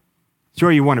 It's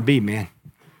where you want to be, man.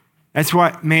 That's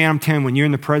what, man, I'm telling you, when you're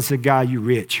in the presence of God, you're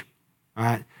rich. All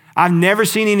right? I've never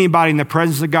seen anybody in the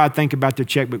presence of God think about their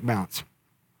checkbook balance.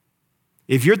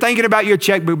 If you're thinking about your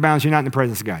checkbook balance, you're not in the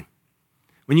presence of God.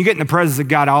 When you get in the presence of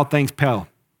God, all things pale.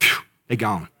 They're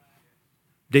gone.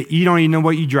 You don't even know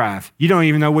what you drive. You don't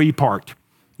even know where you parked.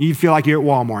 You feel like you're at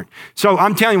Walmart. So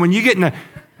I'm telling you, when you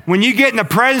get in the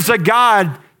presence of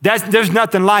God, there's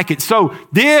nothing like it. So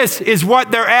this is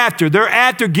what they're after.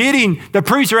 The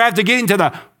priests are after getting to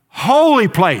the holy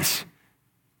place.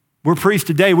 We're priests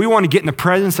today. We want to get in the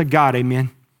presence of God,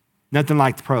 amen? Nothing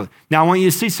like the presence. Now I want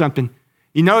you to see something.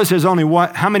 You notice there's only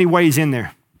how many ways in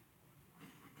there?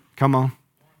 Come on.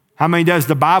 How many does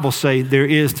the Bible say there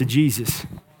is to Jesus?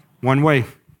 One way.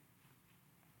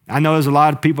 I know there's a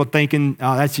lot of people thinking,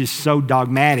 oh, that's just so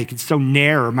dogmatic. It's so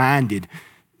narrow-minded.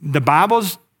 The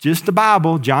Bible's just the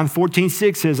Bible. John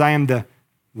 14:6 says, I am the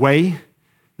way,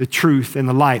 the truth, and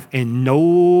the life, and no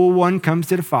one comes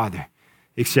to the Father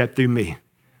except through me.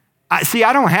 I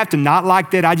don't have to not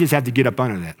like that. I just have to get up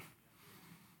under that.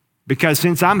 Because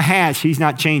since I'm hatched, he's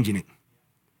not changing it.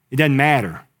 It doesn't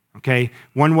matter, okay?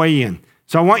 One way in.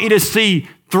 So I want you to see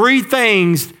 3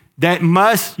 things that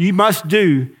you must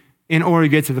do in order to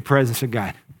get to the presence of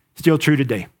God. Still true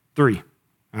today. 3.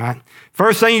 All right.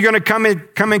 First thing you're going to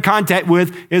come in contact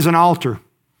with is an altar.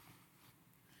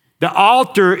 The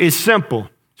altar is simple.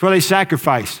 It's where they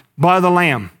sacrifice blood of the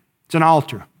lamb. It's an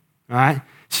altar. All right.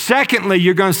 Secondly,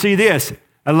 you're going to see this,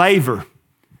 a laver.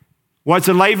 What's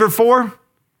a laver for?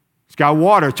 It's got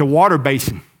water. It's a water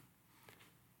basin.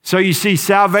 So you see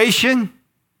salvation,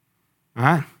 all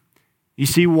right? You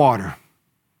see water.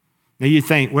 Now you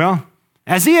think, well,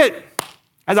 that's it.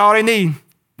 That's all they need.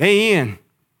 They in.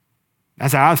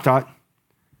 That's how I was taught.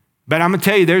 But I'm going to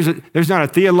tell you, there's not a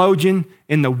theologian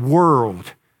in the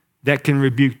world that can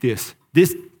rebuke this.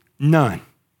 None.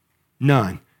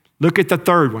 Look at the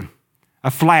third one,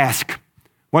 a flask.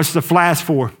 What's the flask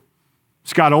for?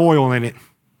 It's got oil in it.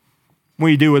 What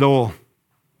do you do with oil?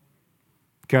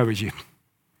 It covers you.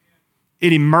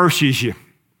 It immerses you.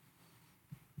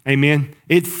 Amen.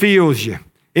 It fills you.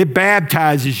 It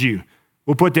baptizes you.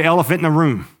 We'll put the elephant in the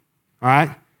room. All right?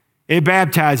 It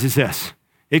baptizes us.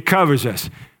 It covers us.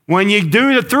 When you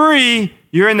do the three,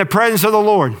 you're in the presence of the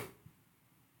Lord.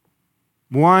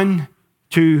 1,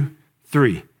 2,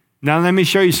 3. Now let me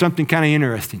show you something kind of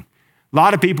interesting. A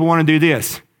lot of people want to do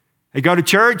this. They go to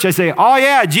church, they say, oh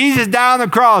yeah, Jesus died on the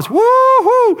cross.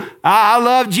 Woo-hoo! I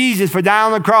love Jesus for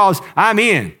dying on the cross. I'm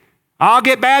in. I'll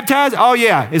get baptized. Oh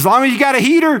yeah, as long as you got a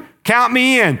heater, count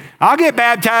me in. I'll get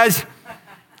baptized.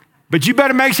 But you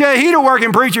better make sure the heater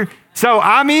working, preacher. So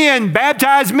I'm in,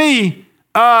 baptize me.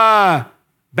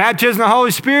 Baptism of the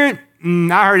Holy Spirit?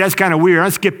 I heard that's kind of weird.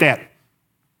 I'll skip that.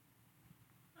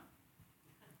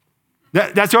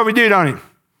 That's what we do, don't it?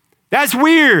 That's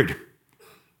weird.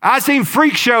 I've seen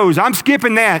freak shows. I'm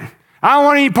skipping that. I don't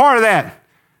want any part of that.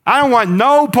 I don't want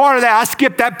no part of that. I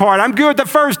skip that part. I'm good with the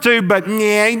first two, but I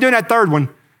ain't doing that third one.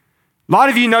 A lot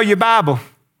of you know your Bible.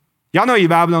 Y'all know your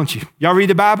Bible, don't you? Y'all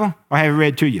read the Bible? Or have it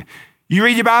read to you? You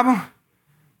read your Bible?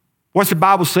 What's the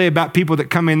Bible say about people that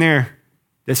come in there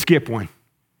that skip one?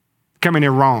 Come in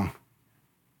there wrong.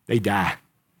 They die.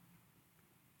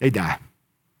 They die.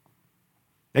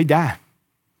 They die.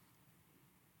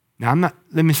 Now,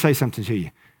 let me say something to you.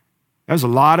 There's a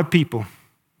lot of people,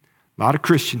 a lot of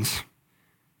Christians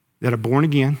that are born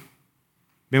again,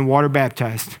 been water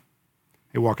baptized.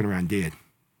 They're walking around dead.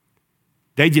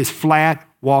 They just flat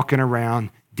walking around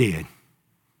dead.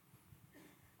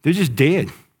 They're just dead.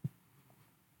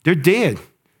 They're dead.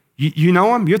 You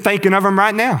know them? You're thinking of them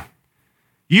right now.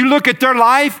 You look at their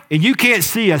life and you can't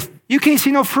see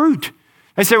no fruit.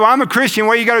 They say, well, I'm a Christian.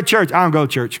 Where you go to church? I don't go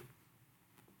to church.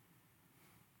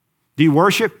 Do you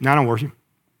worship? No, I don't worship.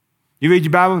 You read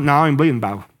your Bible? No, I don't even believe in the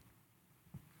Bible.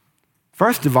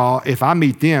 First of all, if I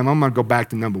meet them, I'm going to go back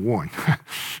to number one.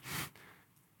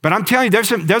 But I'm telling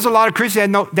you, there's a lot of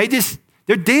Christians that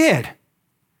they're dead.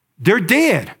 They're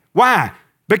dead. Why?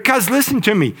 Because listen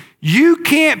to me, you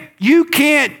don't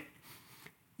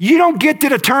get to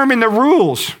determine the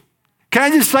rules. Can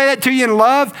I just say that to you in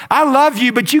love? I love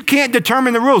you, but you can't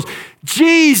determine the rules.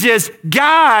 Jesus,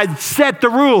 God set the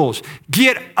rules.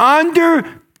 Get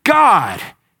under God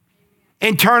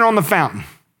and turn on the fountain.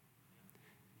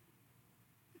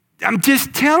 I'm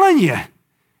just telling you,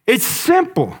 it's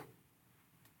simple.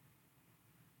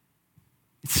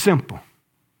 It's simple.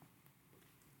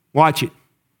 Watch it.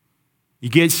 You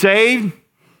get saved,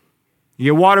 you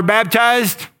get water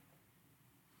baptized.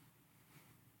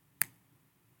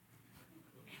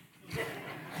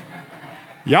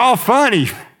 Y'all funny.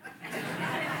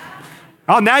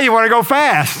 Oh, now you want to go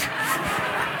fast.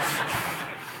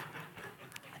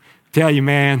 Tell you,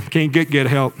 man, can't get good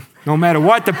help. No matter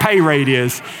what the pay rate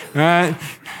is.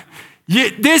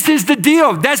 This is the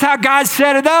deal. That's how God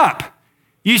set it up.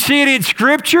 You see it in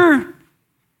Scripture.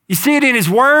 You see it in His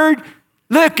Word.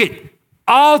 Look at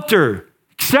altar.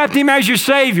 Accept Him as your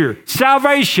Savior.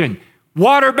 Salvation.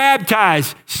 Water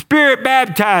baptized. Spirit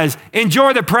baptized.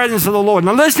 Enjoy the presence of the Lord.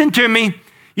 Now listen to me.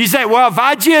 You say, well, if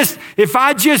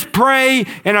I just pray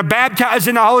and are baptized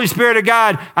in the Holy Spirit of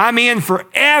God, I'm in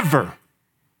forever.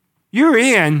 You're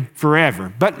in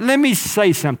forever. But let me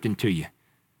say something to you.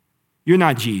 You're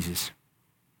not Jesus.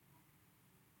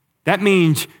 That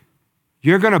means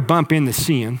you're going to bump into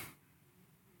sin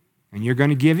and you're going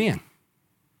to give in.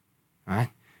 All right?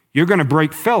 You're going to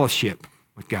break fellowship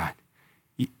with God.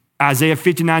 Isaiah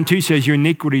 59:2 says your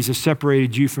iniquities have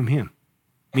separated you from Him,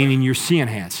 meaning your sin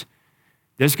has.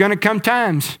 There's going to come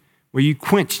times where you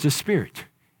quench the Spirit.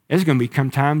 There's going to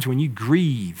come times when you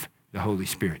grieve the Holy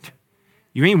Spirit.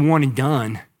 You ain't one and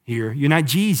done here. You're not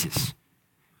Jesus.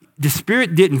 The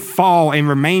Spirit didn't fall and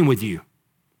remain with you.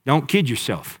 Don't kid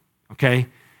yourself, okay?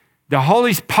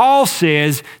 Paul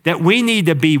says that we need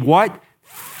to be what?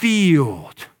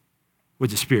 Filled with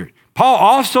the Spirit. Paul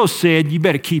also said you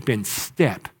better keep in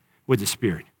step with the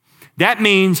Spirit. That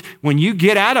means when you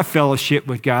get out of fellowship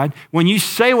with God, when you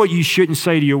say what you shouldn't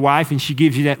say to your wife and she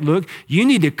gives you that look, you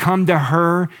need to come to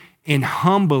her and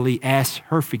humbly ask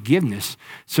her forgiveness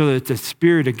so that the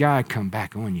Spirit of God come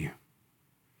back on you.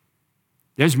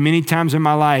 There's many times in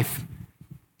my life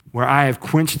where I have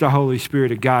quenched the Holy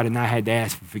Spirit of God and I had to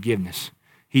ask for forgiveness.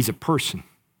 He's a person.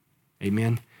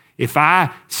 Amen. If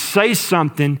I say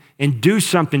something and do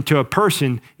something to a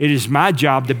person, it is my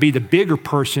job to be the bigger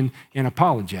person and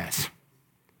apologize.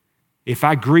 If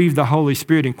I grieve the Holy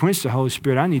Spirit and quench the Holy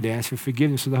Spirit, I need to ask for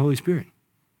forgiveness of the Holy Spirit.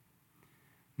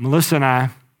 Melissa and I,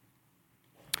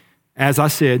 as I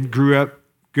said, grew up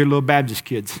good little Baptist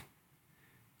kids.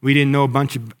 We didn't know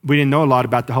a lot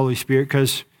about the Holy Spirit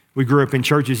because we grew up in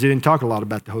churches that didn't talk a lot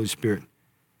about the Holy Spirit.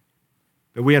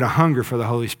 But we had a hunger for the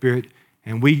Holy Spirit,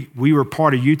 and we were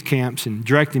part of youth camps and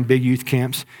directing big youth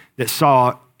camps that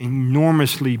saw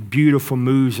enormously beautiful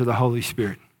moves of the Holy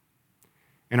Spirit.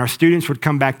 And our students would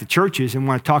come back to churches and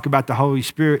want to talk about the Holy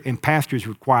Spirit, and pastors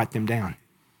would quiet them down.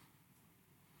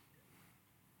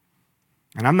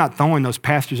 And I'm not throwing those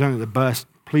pastors under the bus.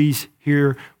 Please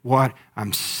hear what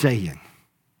I'm saying.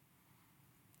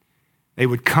 They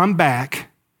would come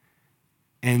back,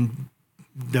 and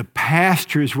the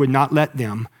pastors would not let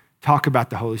them talk about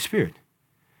the Holy Spirit.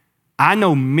 I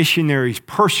know missionaries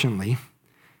personally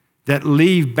that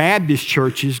leave Baptist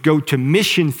churches, go to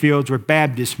mission fields with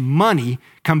Baptist money,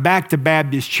 come back to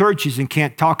Baptist churches and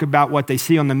can't talk about what they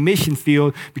see on the mission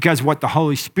field because of what the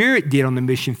Holy Spirit did on the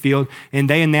mission field, and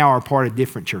they now are part of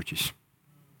different churches.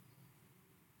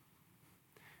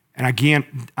 And again,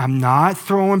 I'm not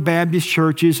throwing Baptist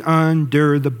churches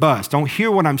under the bus. Don't hear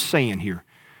what I'm saying here.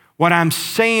 What I'm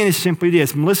saying is simply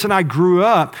this. Melissa and I grew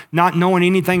up not knowing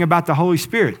anything about the Holy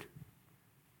Spirit.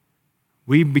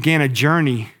 We began a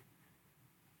journey,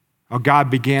 or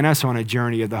God began us on a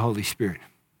journey of the Holy Spirit.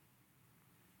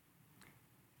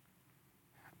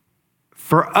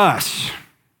 For us,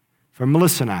 for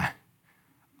Melissa and I,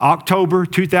 October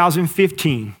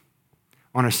 2015,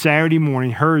 on a Saturday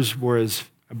morning, hers was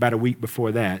about a week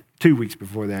before that, 2 weeks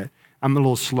before that. I'm a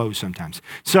little slow sometimes.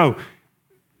 So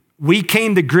we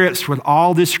came to grips with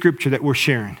all this scripture that we're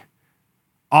sharing,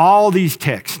 all these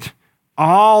texts,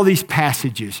 all these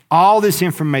passages, all this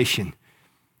information.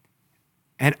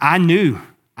 And I knew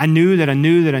that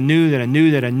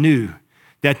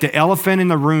the elephant in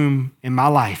the room in my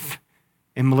life,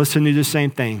 and Melissa knew the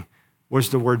same thing,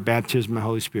 was the word baptism of the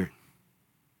Holy Spirit.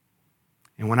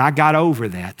 And when I got over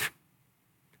that,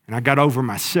 and I got over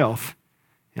myself,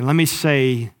 and let me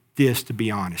say this to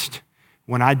be honest,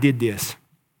 when I did this,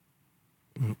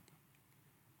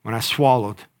 when I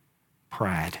swallowed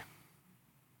pride,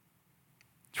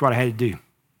 that's what I had to do.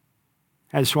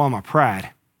 I had to swallow my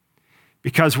pride.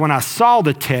 Because when I saw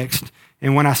the text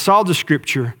and when I saw the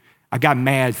scripture, I got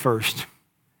mad first.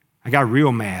 I got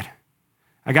real mad.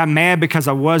 I got mad because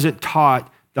I wasn't taught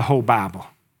the whole Bible.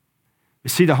 You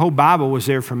see, the whole Bible was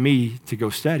there for me to go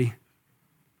study,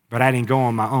 but I didn't go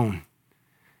on my own.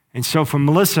 And so for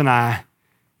Melissa and I,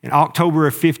 in October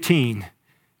of 15,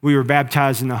 we were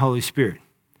baptized in the Holy Spirit.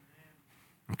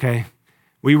 Okay?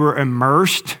 We were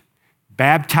immersed,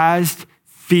 baptized,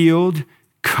 filled,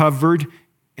 covered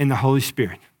in the Holy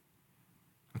Spirit.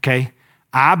 Okay?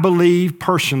 I believe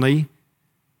personally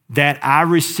that I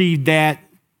received that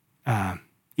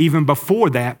even before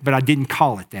that, but I didn't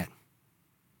call it that.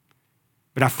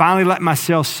 But I finally let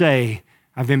myself say,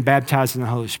 I've been baptized in the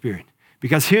Holy Spirit.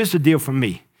 Because here's the deal for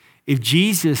me. If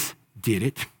Jesus did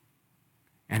it,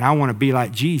 and I want to be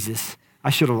like Jesus, I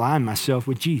should align myself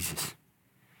with Jesus.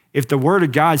 If the Word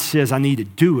of God says I need to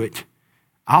do it,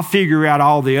 I'll figure out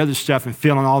all the other stuff and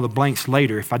fill in all the blanks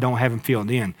later if I don't have them filled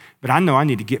in. But I know I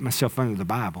need to get myself under the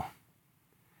Bible.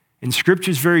 And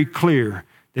Scripture is very clear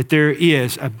that there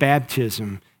is a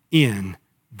baptism in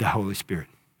the Holy Spirit.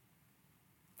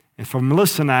 And for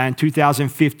Melissa and I in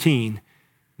 2015,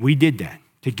 we did that.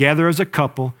 Together as a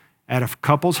couple, at a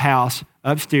couple's house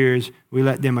upstairs, we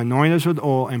let them anoint us with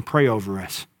oil and pray over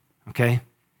us, okay?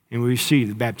 And we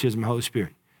received the baptism of the Holy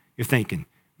Spirit. You're thinking,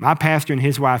 my pastor and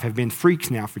his wife have been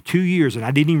freaks now for 2 years and I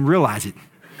didn't even realize it.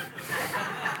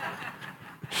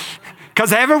 Because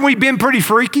haven't we been pretty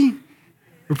freaky?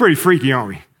 We're pretty freaky, aren't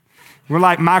we? We're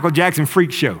like Michael Jackson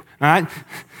freak show, all right?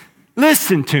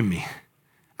 Listen to me.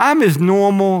 I'm as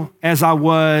normal as I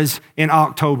was in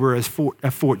October of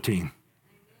 14.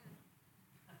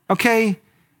 Okay?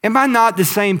 Am I not the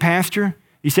same pastor?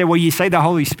 You say, well, you say the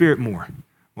Holy Spirit more.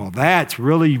 Well, that's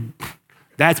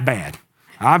bad.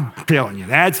 I'm telling you,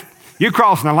 you're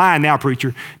crossing the line now,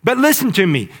 preacher. But listen to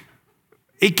me.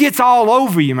 It gets all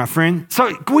over you, my friend.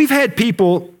 So we've had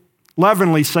people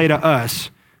lovingly say to us,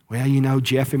 Well, you know,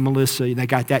 Jeff and Melissa, they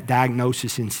got that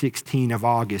diagnosis in 2016 of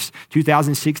August.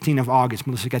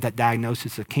 Melissa got that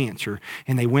diagnosis of cancer,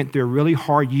 and they went through a really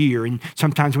hard year. And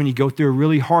sometimes when you go through a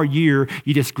really hard year,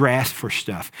 you just grasp for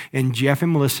stuff. And Jeff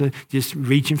and Melissa just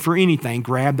reaching for anything,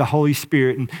 grab the Holy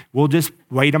Spirit, and we'll just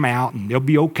wait them out, and they'll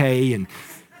be okay, and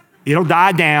it'll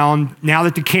die down now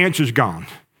that the cancer's gone.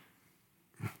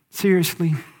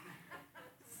 Seriously?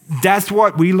 That's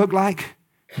what we look like?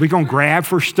 We're going to grab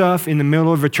for stuff in the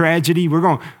middle of a tragedy. We're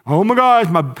going, oh my gosh,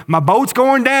 my boat's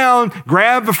going down.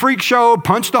 Grab a freak show,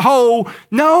 punch the hole.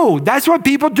 No, that's what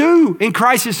people do in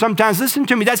crisis sometimes. Listen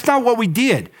to me, that's not what we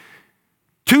did.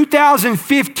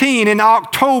 2015 in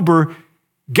October,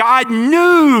 God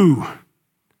knew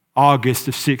August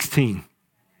of 16.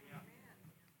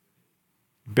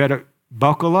 Better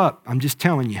buckle up. I'm just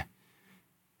telling you.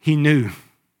 He knew.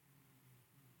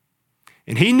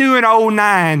 And he knew in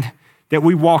 2009 that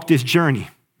we walked this journey.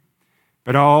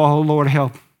 But oh, Lord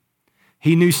help.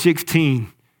 He knew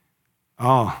 16.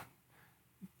 Oh,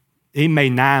 he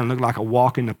made 9 look like a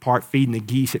walk in the park feeding the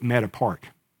geese at Meadow Park.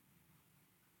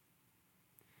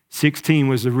 16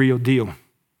 was the real deal.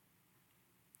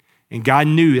 And God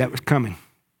knew that was coming.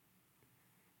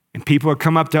 And people had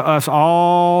come up to us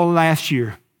all last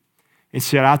year and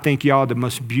said, I think y'all are the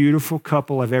most beautiful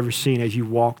couple I've ever seen as you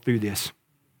walk through this.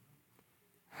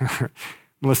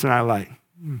 Melissa and I are like,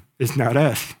 it's not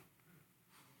us.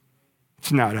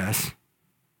 It's not us.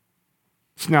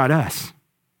 It's not us.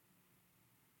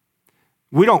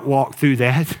 We don't walk through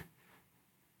that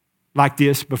like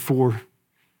this before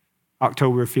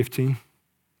October of 15.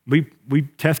 We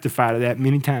testify to that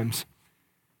many times.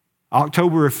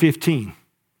 October of 15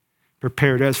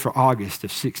 prepared us for August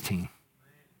of 16.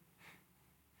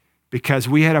 Because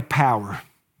we had a power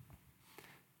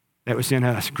that was in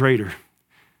us greater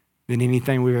than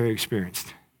anything we've ever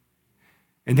experienced.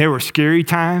 And there were scary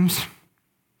times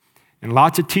and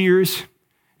lots of tears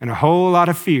and a whole lot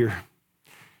of fear.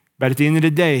 But at the end of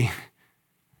the day,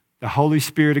 the Holy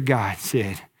Spirit of God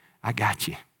said, I got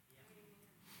you.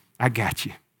 I got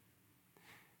you.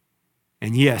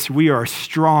 And yes, we are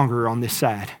stronger on this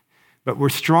side, but we're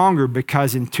stronger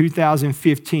because in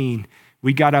 2015,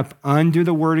 we got up under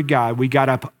the Word of God. We got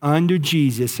up under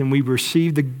Jesus, and we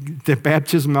received the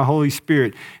baptism of the Holy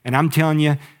Spirit. And I'm telling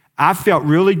you, I felt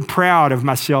really proud of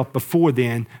myself before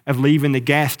then of leaving the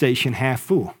gas station half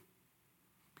full.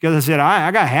 Because I said, I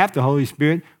got half the Holy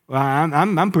Spirit. Well,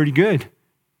 I'm pretty good.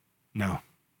 No.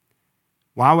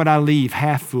 Why would I leave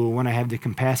half full when I have the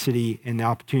capacity and the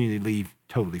opportunity to leave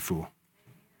totally full?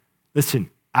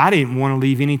 Listen, I didn't want to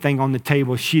leave anything on the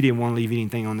table. She didn't want to leave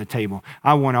anything on the table.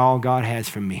 I want all God has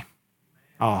for me.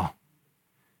 All.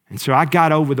 And so I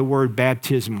got over the word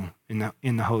baptismal in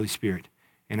the Holy Spirit.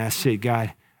 And I said,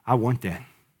 God, I want that.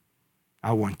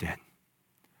 I want that.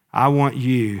 I want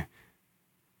you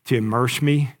to immerse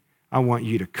me. I want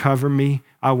you to cover me.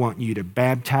 I want you to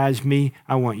baptize me.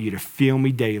 I want you to fill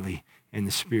me daily in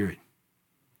the Spirit.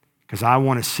 Because I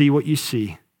want to see what you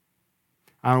see.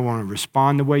 I want to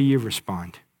respond the way you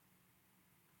respond.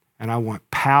 And I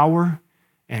want power,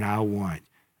 and I want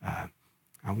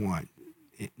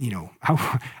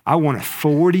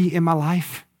authority in my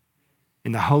life.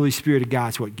 And the Holy Spirit of God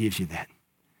is what gives you that.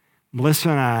 Melissa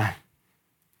and I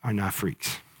are not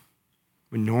freaks.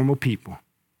 We're normal people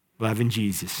loving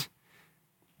Jesus.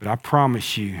 But I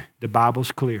promise you, the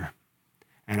Bible's clear.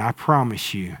 And I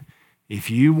promise you,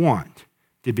 if you want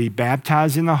to be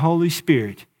baptized in the Holy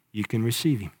Spirit, you can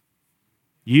receive him.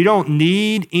 You don't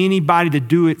need anybody to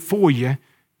do it for you.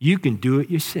 You can do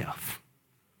it yourself.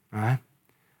 All right?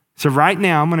 So right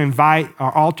now, I'm going to invite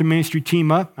our altar ministry team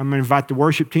up. I'm going to invite the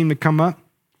worship team to come up.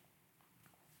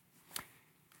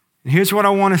 And here's what I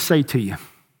want to say to you.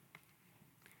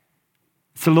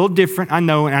 It's a little different, I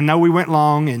know, and I know we went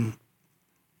long, and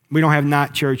we don't have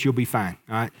night church. You'll be fine,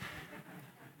 all right?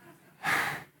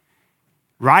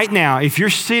 Right now, if you're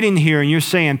sitting here and you're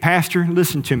saying, Pastor,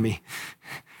 listen to me.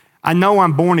 I know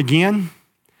I'm born again.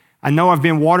 I know I've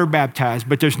been water baptized,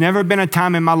 but there's never been a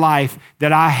time in my life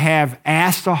that I have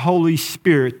asked the Holy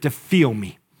Spirit to fill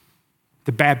me,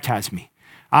 to baptize me.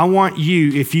 I want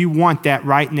you, if you want that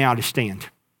right now, to stand.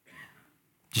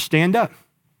 Just stand up.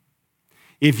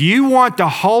 If you want the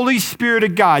Holy Spirit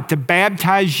of God to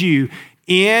baptize you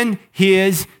in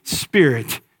his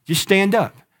Spirit, just stand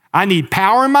up. I need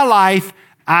power in my life.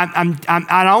 I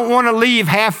don't want to leave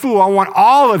half full. I want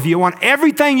all of you. I want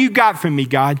everything you got from me,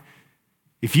 God.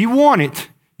 If you want it,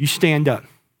 you stand up.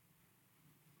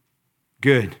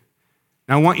 Good.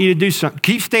 Now, I want you to do something.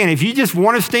 Keep standing. If you just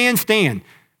want to stand, stand.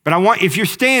 But if you're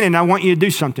standing, I want you to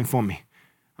do something for me.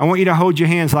 I want you to hold your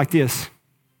hands like this.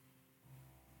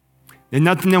 There's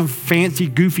nothing, no fancy,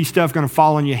 goofy stuff going to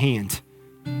fall on your hands.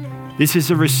 This is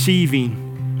a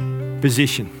receiving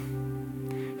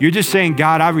position. You're just saying,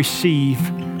 God, I receive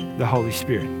the Holy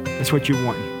Spirit. That's what you're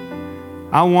wanting.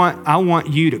 I want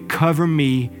you to cover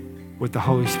me with the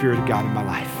Holy Spirit of God in my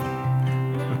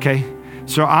life. Okay?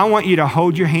 So I want you to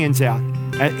hold your hands out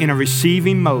in a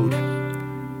receiving mode.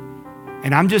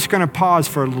 And I'm just going to pause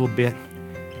for a little bit.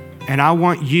 And I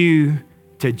want you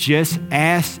to just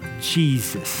ask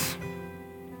Jesus.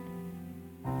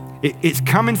 It's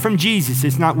coming from Jesus.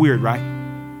 It's not weird, right?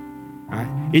 All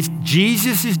right? It's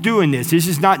Jesus is doing this. This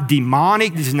is not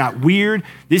demonic. This is not weird.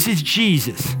 This is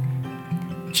Jesus.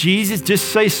 Jesus, just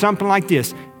say something like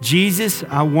this. Jesus,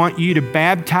 I want you to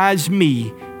baptize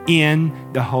me in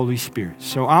the Holy Spirit.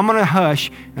 So I'm going to hush,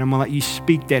 and I'm going to let you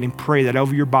speak that and pray that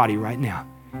over your body right now.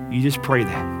 You just pray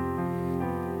that.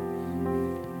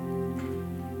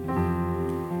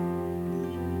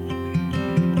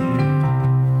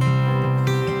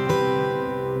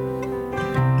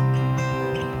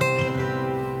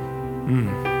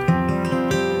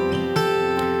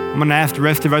 I'm going to ask the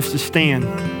rest of us to stand.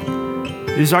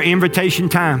 This is our invitation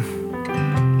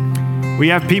time. We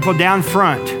have people down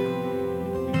front.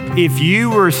 If you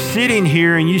were sitting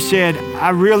here and you said, I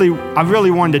really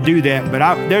wanted to do that, but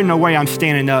there's no way I'm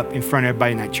standing up in front of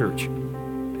everybody in that church.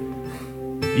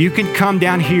 You can come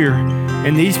down here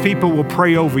and these people will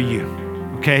pray over you,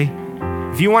 okay?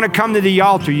 If you want to come to the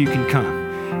altar, you can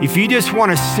come. If you just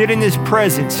want to sit in His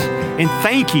presence and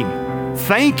thank Him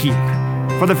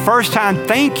for the first time,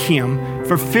 thank Him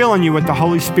for filling you with the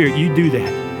Holy Spirit, you do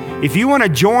that. If you want to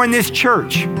join this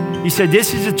church, you said,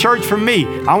 this is a church for me.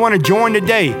 I want to join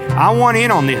today. I want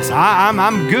in on this.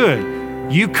 I'm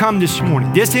good. You come this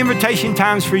morning. This invitation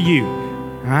time's for you.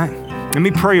 All right? Let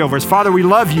me pray over us. Father, we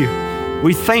love you.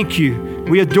 We thank you.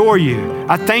 We adore you.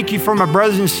 I thank you for my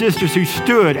brothers and sisters who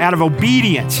stood out of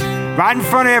obedience right in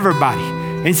front of everybody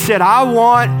and said, I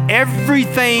want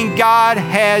everything God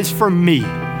has for me.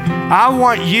 I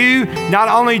want you not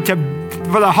only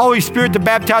for the Holy Spirit to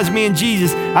baptize me in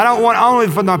Jesus. I don't want only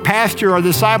for the pastor or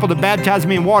disciple to baptize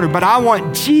me in water, but I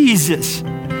want Jesus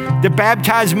to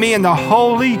baptize me in the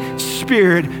Holy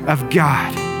Spirit of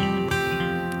God.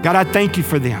 God, I thank you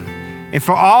for them. And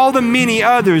for all the many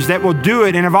others that will do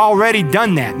it and have already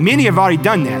done that. Many have already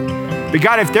done that. But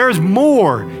God, if there's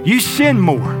more, you send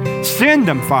more. Send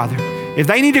them, Father. If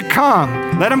they need to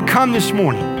come, let them come this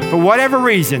morning. For whatever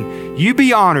reason, you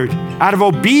be honored. Out of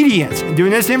obedience, and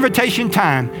during this invitation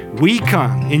time, we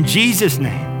come. In Jesus'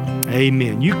 name,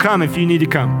 amen. You come if you need to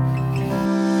come.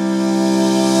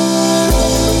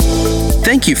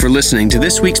 Thank you for listening to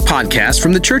this week's podcast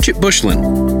from the Church at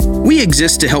Bushland. We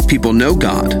exist to help people know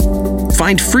God,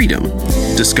 find freedom,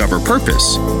 discover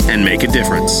purpose, and make a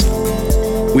difference.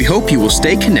 We hope you will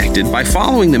stay connected by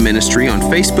following the ministry on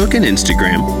Facebook and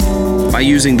Instagram, by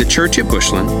using the Church at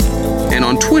Bushland, and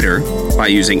on Twitter by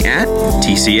using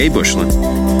 @TCA Bushland.